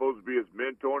Springs supposed to be his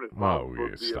mentor and his father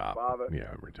supposed to be his father?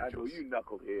 Yeah, ridiculous. I know you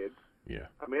knuckleheads. Yeah.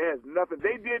 I mean, it has nothing.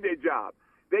 They did their job.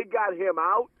 They got him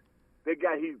out. He's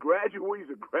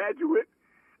a graduate.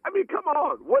 I mean, come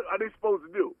on. What are they supposed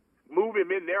to do? Move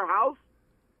him in their house?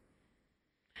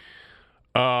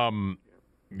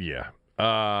 Yeah.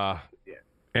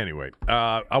 Anyway,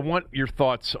 I want your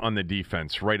thoughts on the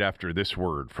defense right after this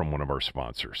word from one of our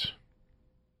sponsors.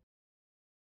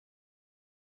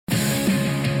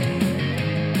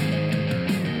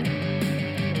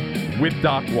 With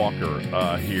Doc Walker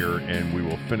here, and we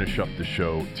will finish up the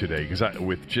show today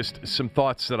with just some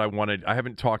thoughts that I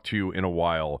haven't talked to you in a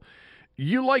while.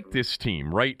 You like this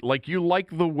team, right? Like, you like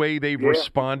the way they've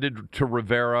responded to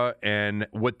Rivera and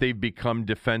what they've become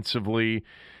defensively.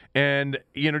 And,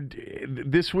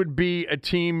 this would be a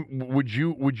team, would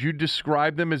you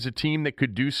describe them as a team that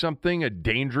could do something, a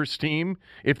dangerous team,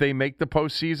 if they make the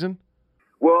postseason?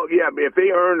 Well, yeah, if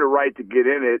they earn the right to get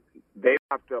in it, they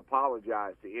have to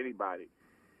apologize to anybody,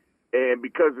 and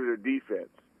because of their defense.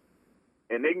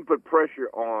 And they can put pressure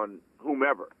on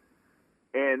whomever.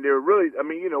 And they're really, I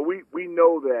mean, we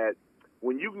know that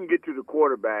when you can get to the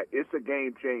quarterback, it's a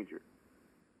game changer.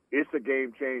 It's a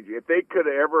game changer. If they could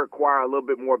ever acquire a little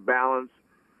bit more balance,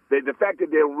 the fact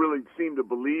that they don't really seem to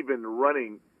believe in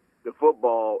running the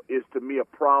football is, to me, a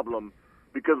problem,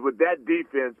 because with that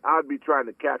defense, I'd be trying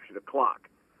to capture the clock.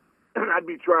 I'd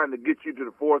be trying to get you to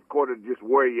the fourth quarter to just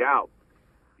wear you out.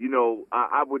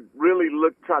 I would really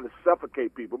try to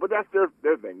suffocate people, but that's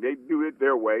their thing. They do it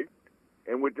their way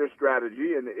and with their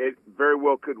strategy, and it very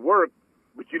well could work,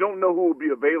 but you don't know who will be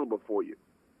available for you.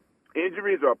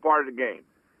 Injuries are a part of the game.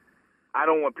 I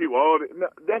don't want people,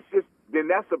 that's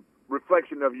a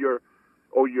reflection of your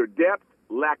depth,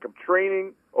 lack of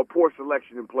training, or poor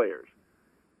selection in players.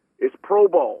 It's pro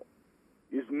ball.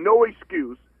 There's no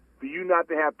excuse for you not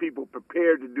to have people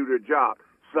prepared to do their job.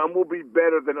 Some will be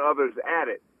better than others at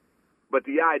it, but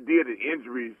the idea that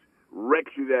injuries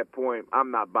wrecks you that point, I'm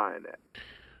not buying that.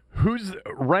 Who's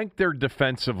ranked their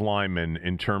defensive linemen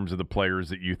in terms of the players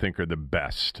that you think are the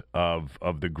best of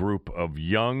the group of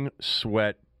Young,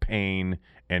 Sweat, Payne,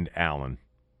 and Allen?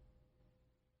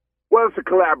 Well, it's a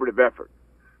collaborative effort.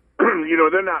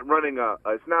 They're not running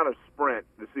it's not a sprint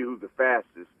to see who's the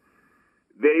fastest.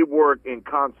 They work in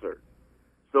concert.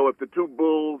 So if the two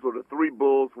bulls or the three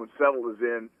bulls, when Settle is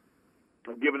in,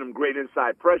 are giving them great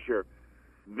inside pressure,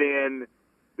 then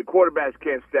the quarterbacks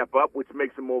can't step up, which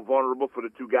makes them more vulnerable for the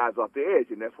two guys off the edge,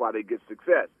 and that's why they get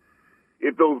success.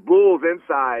 If those bulls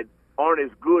inside aren't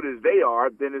as good as they are,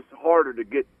 then it's harder to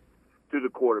get to the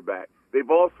quarterback. They've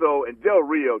also, and Del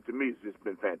Rio, to me, has just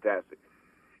been fantastic.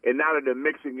 And now that they're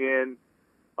mixing in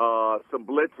some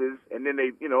blitzes, and then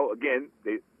they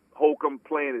Holcomb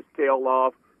playing his tail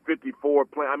off, 54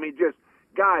 playing. I mean, just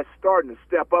guys starting to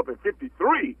step up, and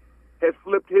 53 has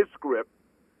flipped his script,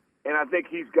 and I think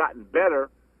he's gotten better.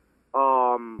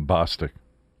 Bostic.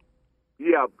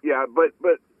 Yeah, but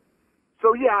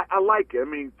so yeah, I like it. I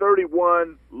mean,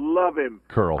 31, love him.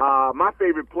 Curl. My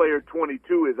favorite player,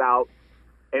 22, is out,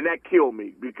 and that killed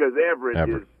me because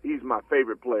Everett. He's my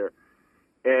favorite player,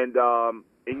 and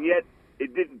yet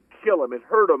it didn't kill him. It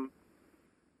hurt him,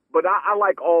 but I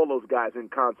like all those guys in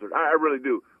concert. I really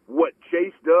do. what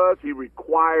Chase does, he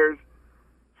requires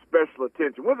special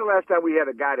attention. When's the last time we had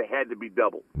a guy that had to be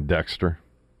doubled? Dexter.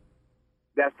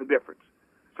 That's the difference.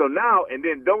 So now, and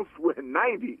then don't sweat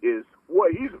 90 is,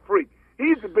 what, he's a freak.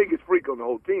 He's the biggest freak on the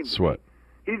whole team. Sweat.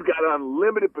 He's got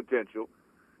unlimited potential.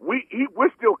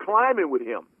 We're still climbing with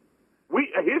him.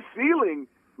 His ceiling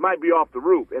might be off the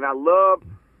roof, and I love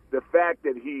the fact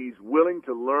that he's willing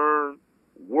to learn.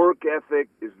 Work ethic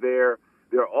is there.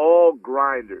 They're all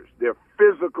grinders. They're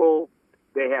physical.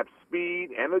 They have speed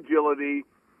and agility.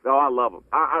 No, I love them.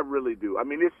 I really do. I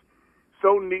mean, it's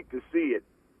so neat to see it,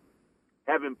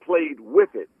 having played with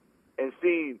it and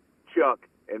seen Chuck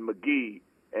and McGee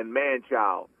and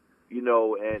Manchild,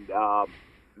 and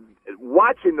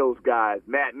watching those guys,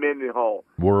 Matt Mendenhall.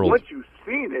 World. Once you've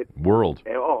seen it, World.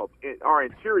 And our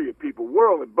interior people,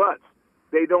 World and Butts,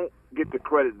 they don't get the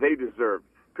credit they deserve.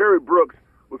 Perry Brooks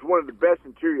was one of the best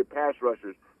interior pass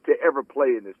rushers to ever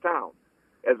play in this town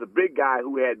as a big guy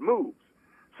who had moves.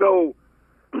 So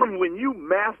when you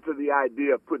master the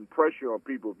idea of putting pressure on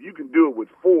people, if you can do it with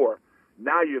 4,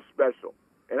 now you're special.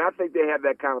 And I think they have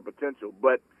that kind of potential.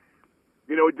 But,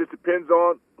 it just depends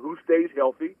on who stays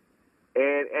healthy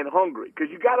and hungry. Because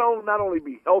you got to not only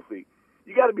be healthy,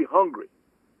 you got to be hungry.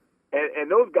 And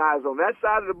those guys on that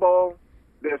side of the ball,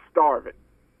 they're starving.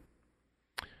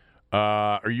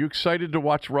 Are you excited to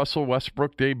watch Russell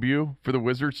Westbrook debut for the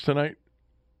Wizards tonight?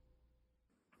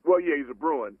 Well, yeah, he's a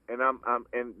Bruin, and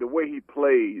and the way he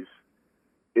plays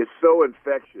is so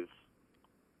infectious.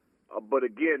 But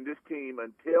again, this team,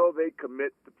 until they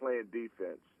commit to playing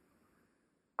defense,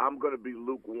 I'm going to be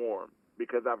lukewarm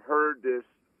because I've heard this.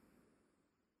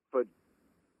 But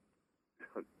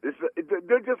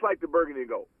they're just like the Burgundy and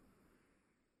Gold.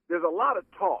 There's a lot of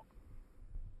talk,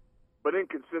 but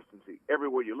inconsistency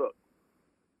everywhere you look.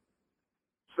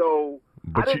 So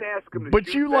I didn't ask him to But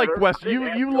shoot you like better.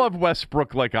 you love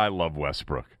Westbrook like I love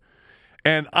Westbrook.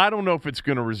 And I don't know if it's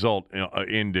going to result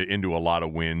into a lot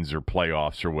of wins or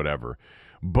playoffs or whatever.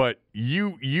 But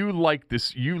you like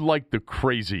this. You like the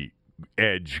crazy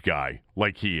edge guy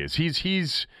like he is. He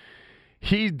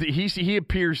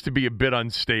appears to be a bit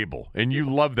unstable, and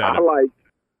you love that.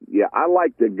 I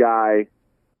like the guy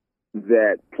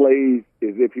that plays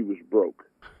as if he was broke.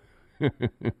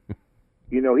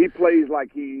 He plays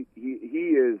like he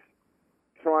is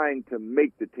trying to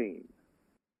make the team.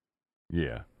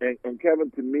 Yeah. And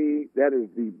Kevin, to me, that is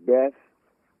the best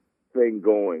thing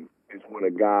going is when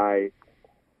a guy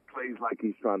plays like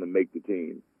he's trying to make the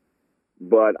team.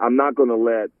 But I'm not going to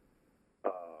let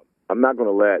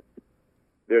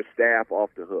their staff off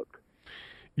the hook.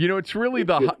 It's really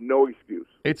no excuse.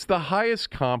 It's the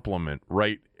highest compliment,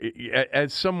 right?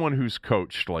 As someone who's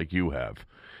coached like you have,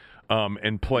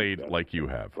 and played like you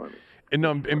have. Funny. And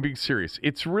I'm being serious.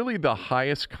 It's really the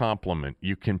highest compliment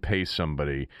you can pay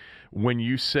somebody when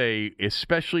you say,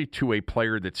 especially to a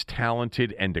player that's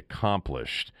talented and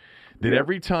accomplished, that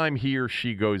every time he or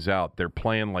she goes out, they're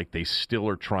playing like they still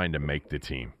are trying to make the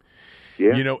team.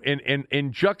 Yeah.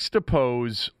 And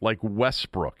juxtapose like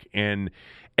Westbrook, and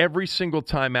every single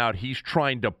time out, he's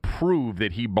trying to prove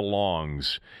that he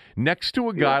belongs next to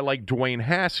a guy like Dwayne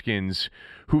Haskins,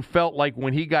 who felt like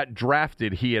when he got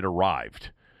drafted, he had arrived.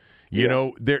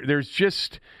 There's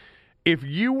just, if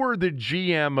you were the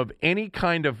GM of any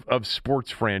kind of sports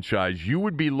franchise, you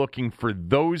would be looking for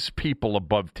those people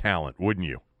above talent, wouldn't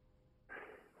you?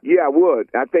 Yeah, I would.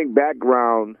 I think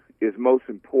background is most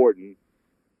important.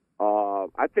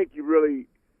 I think you really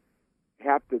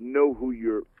have to know who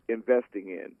you're investing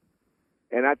in.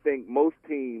 And I think most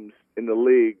teams in the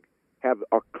league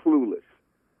are clueless.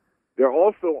 There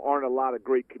also aren't a lot of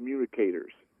great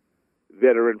communicators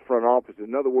that are in front office.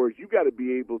 In other words, you got to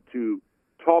be able to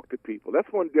talk to people. That's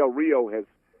when Del Rio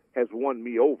has won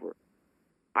me over.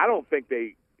 I don't think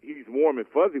he's warm and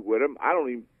fuzzy with him. I don't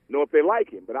even know if they like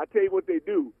him. But I tell you what they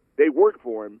do. They work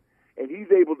for him, and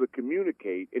he's able to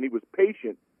communicate, and he was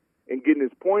patient in getting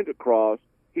his point across.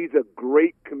 He's a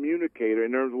great communicator.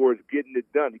 In other words, getting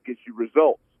it done. He gets you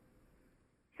results.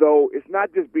 So it's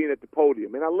not just being at the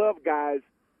podium. And I love guys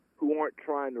who aren't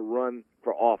trying to run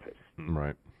for office.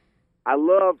 Right. I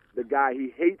love the guy.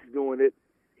 He hates doing it.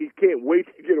 He can't wait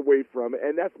to get away from it,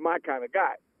 and that's my kind of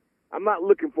guy. I'm not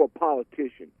looking for a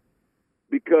politician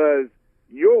because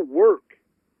your work,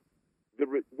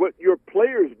 what your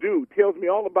players do, tells me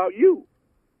all about you.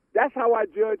 That's how I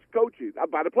judge coaches,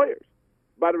 by the players,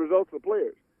 by the results of the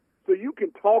players. So you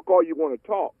can talk all you want to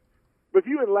talk, but if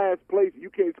you're in last place,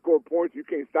 you can't score points, you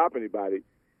can't stop anybody,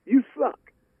 you suck.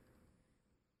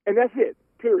 And that's it,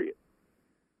 period.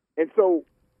 And so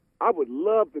I would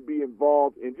love to be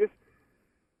involved in just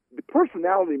the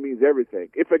personality means everything.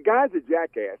 If a guy's a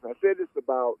jackass, I said this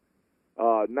about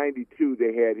 92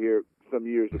 they had here some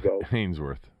years ago.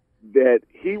 Ainsworth. That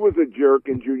he was a jerk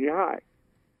in junior high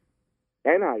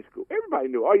and high school. Everybody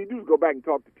knew. All you do is go back and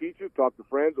talk to teachers, talk to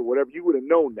friends, or whatever. You would have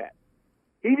known that.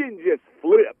 He didn't just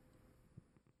flip.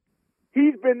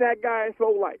 He's been that guy his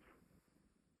whole life.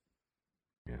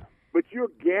 Yeah. But you're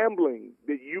gambling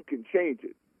that you can change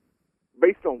it.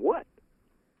 Based on what?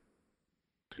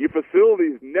 Your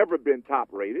facility has never been top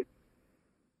rated.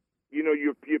 You know,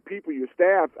 your people, your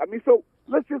staff. I mean, so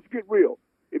let's just get real.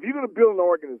 If you're going to build an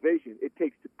organization, it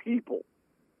takes the people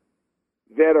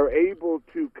that are able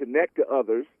to connect to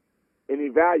others and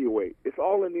evaluate. It's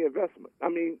all in the investment. I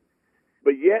mean,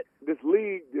 but yet this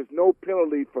league, there's no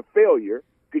penalty for failure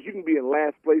because you can be in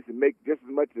last place and make just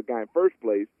as much as the guy in first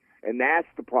place, and that's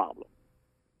the problem.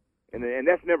 And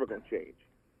that's never going to change.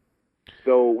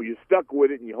 So you're stuck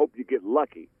with it, and you hope you get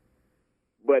lucky.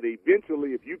 But eventually,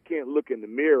 if you can't look in the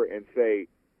mirror and say,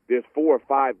 there's 4 or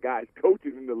 5 guys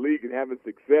coaching in the league and having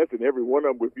success, and every one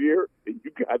of them was here, and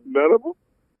you got none of them,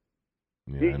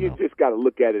 you just got to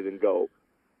look at it and go,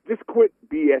 just quit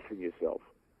BSing yourself.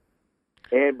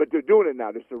 But they're doing it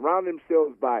now. They're surrounding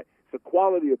themselves by the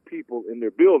quality of people in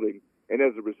their building, and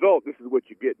as a result, this is what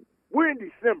you're getting. We're in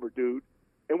December, dude,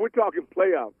 and we're talking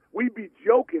playoffs. We'd be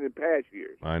joking in past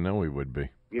years. I know we would be.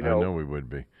 You know? I know we would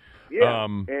be.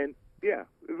 Yeah,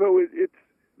 so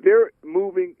they're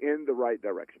moving in the right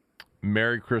direction.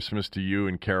 Merry Christmas to you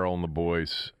and Carol and the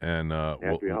boys, and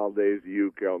happy holidays to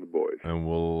you, Carol and the boys. And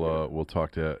we'll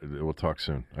talk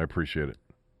soon. I appreciate it.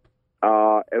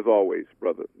 As always,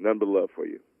 brother, none but love for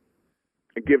you.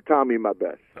 And give Tommy my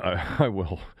best. I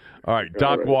will. All right,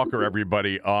 Doc Walker,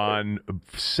 everybody. On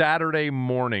Saturday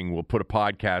morning, we'll put a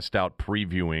podcast out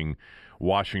previewing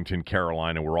Washington,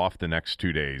 Carolina. We're off the next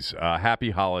 2 days.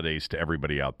 Happy holidays to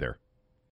everybody out there.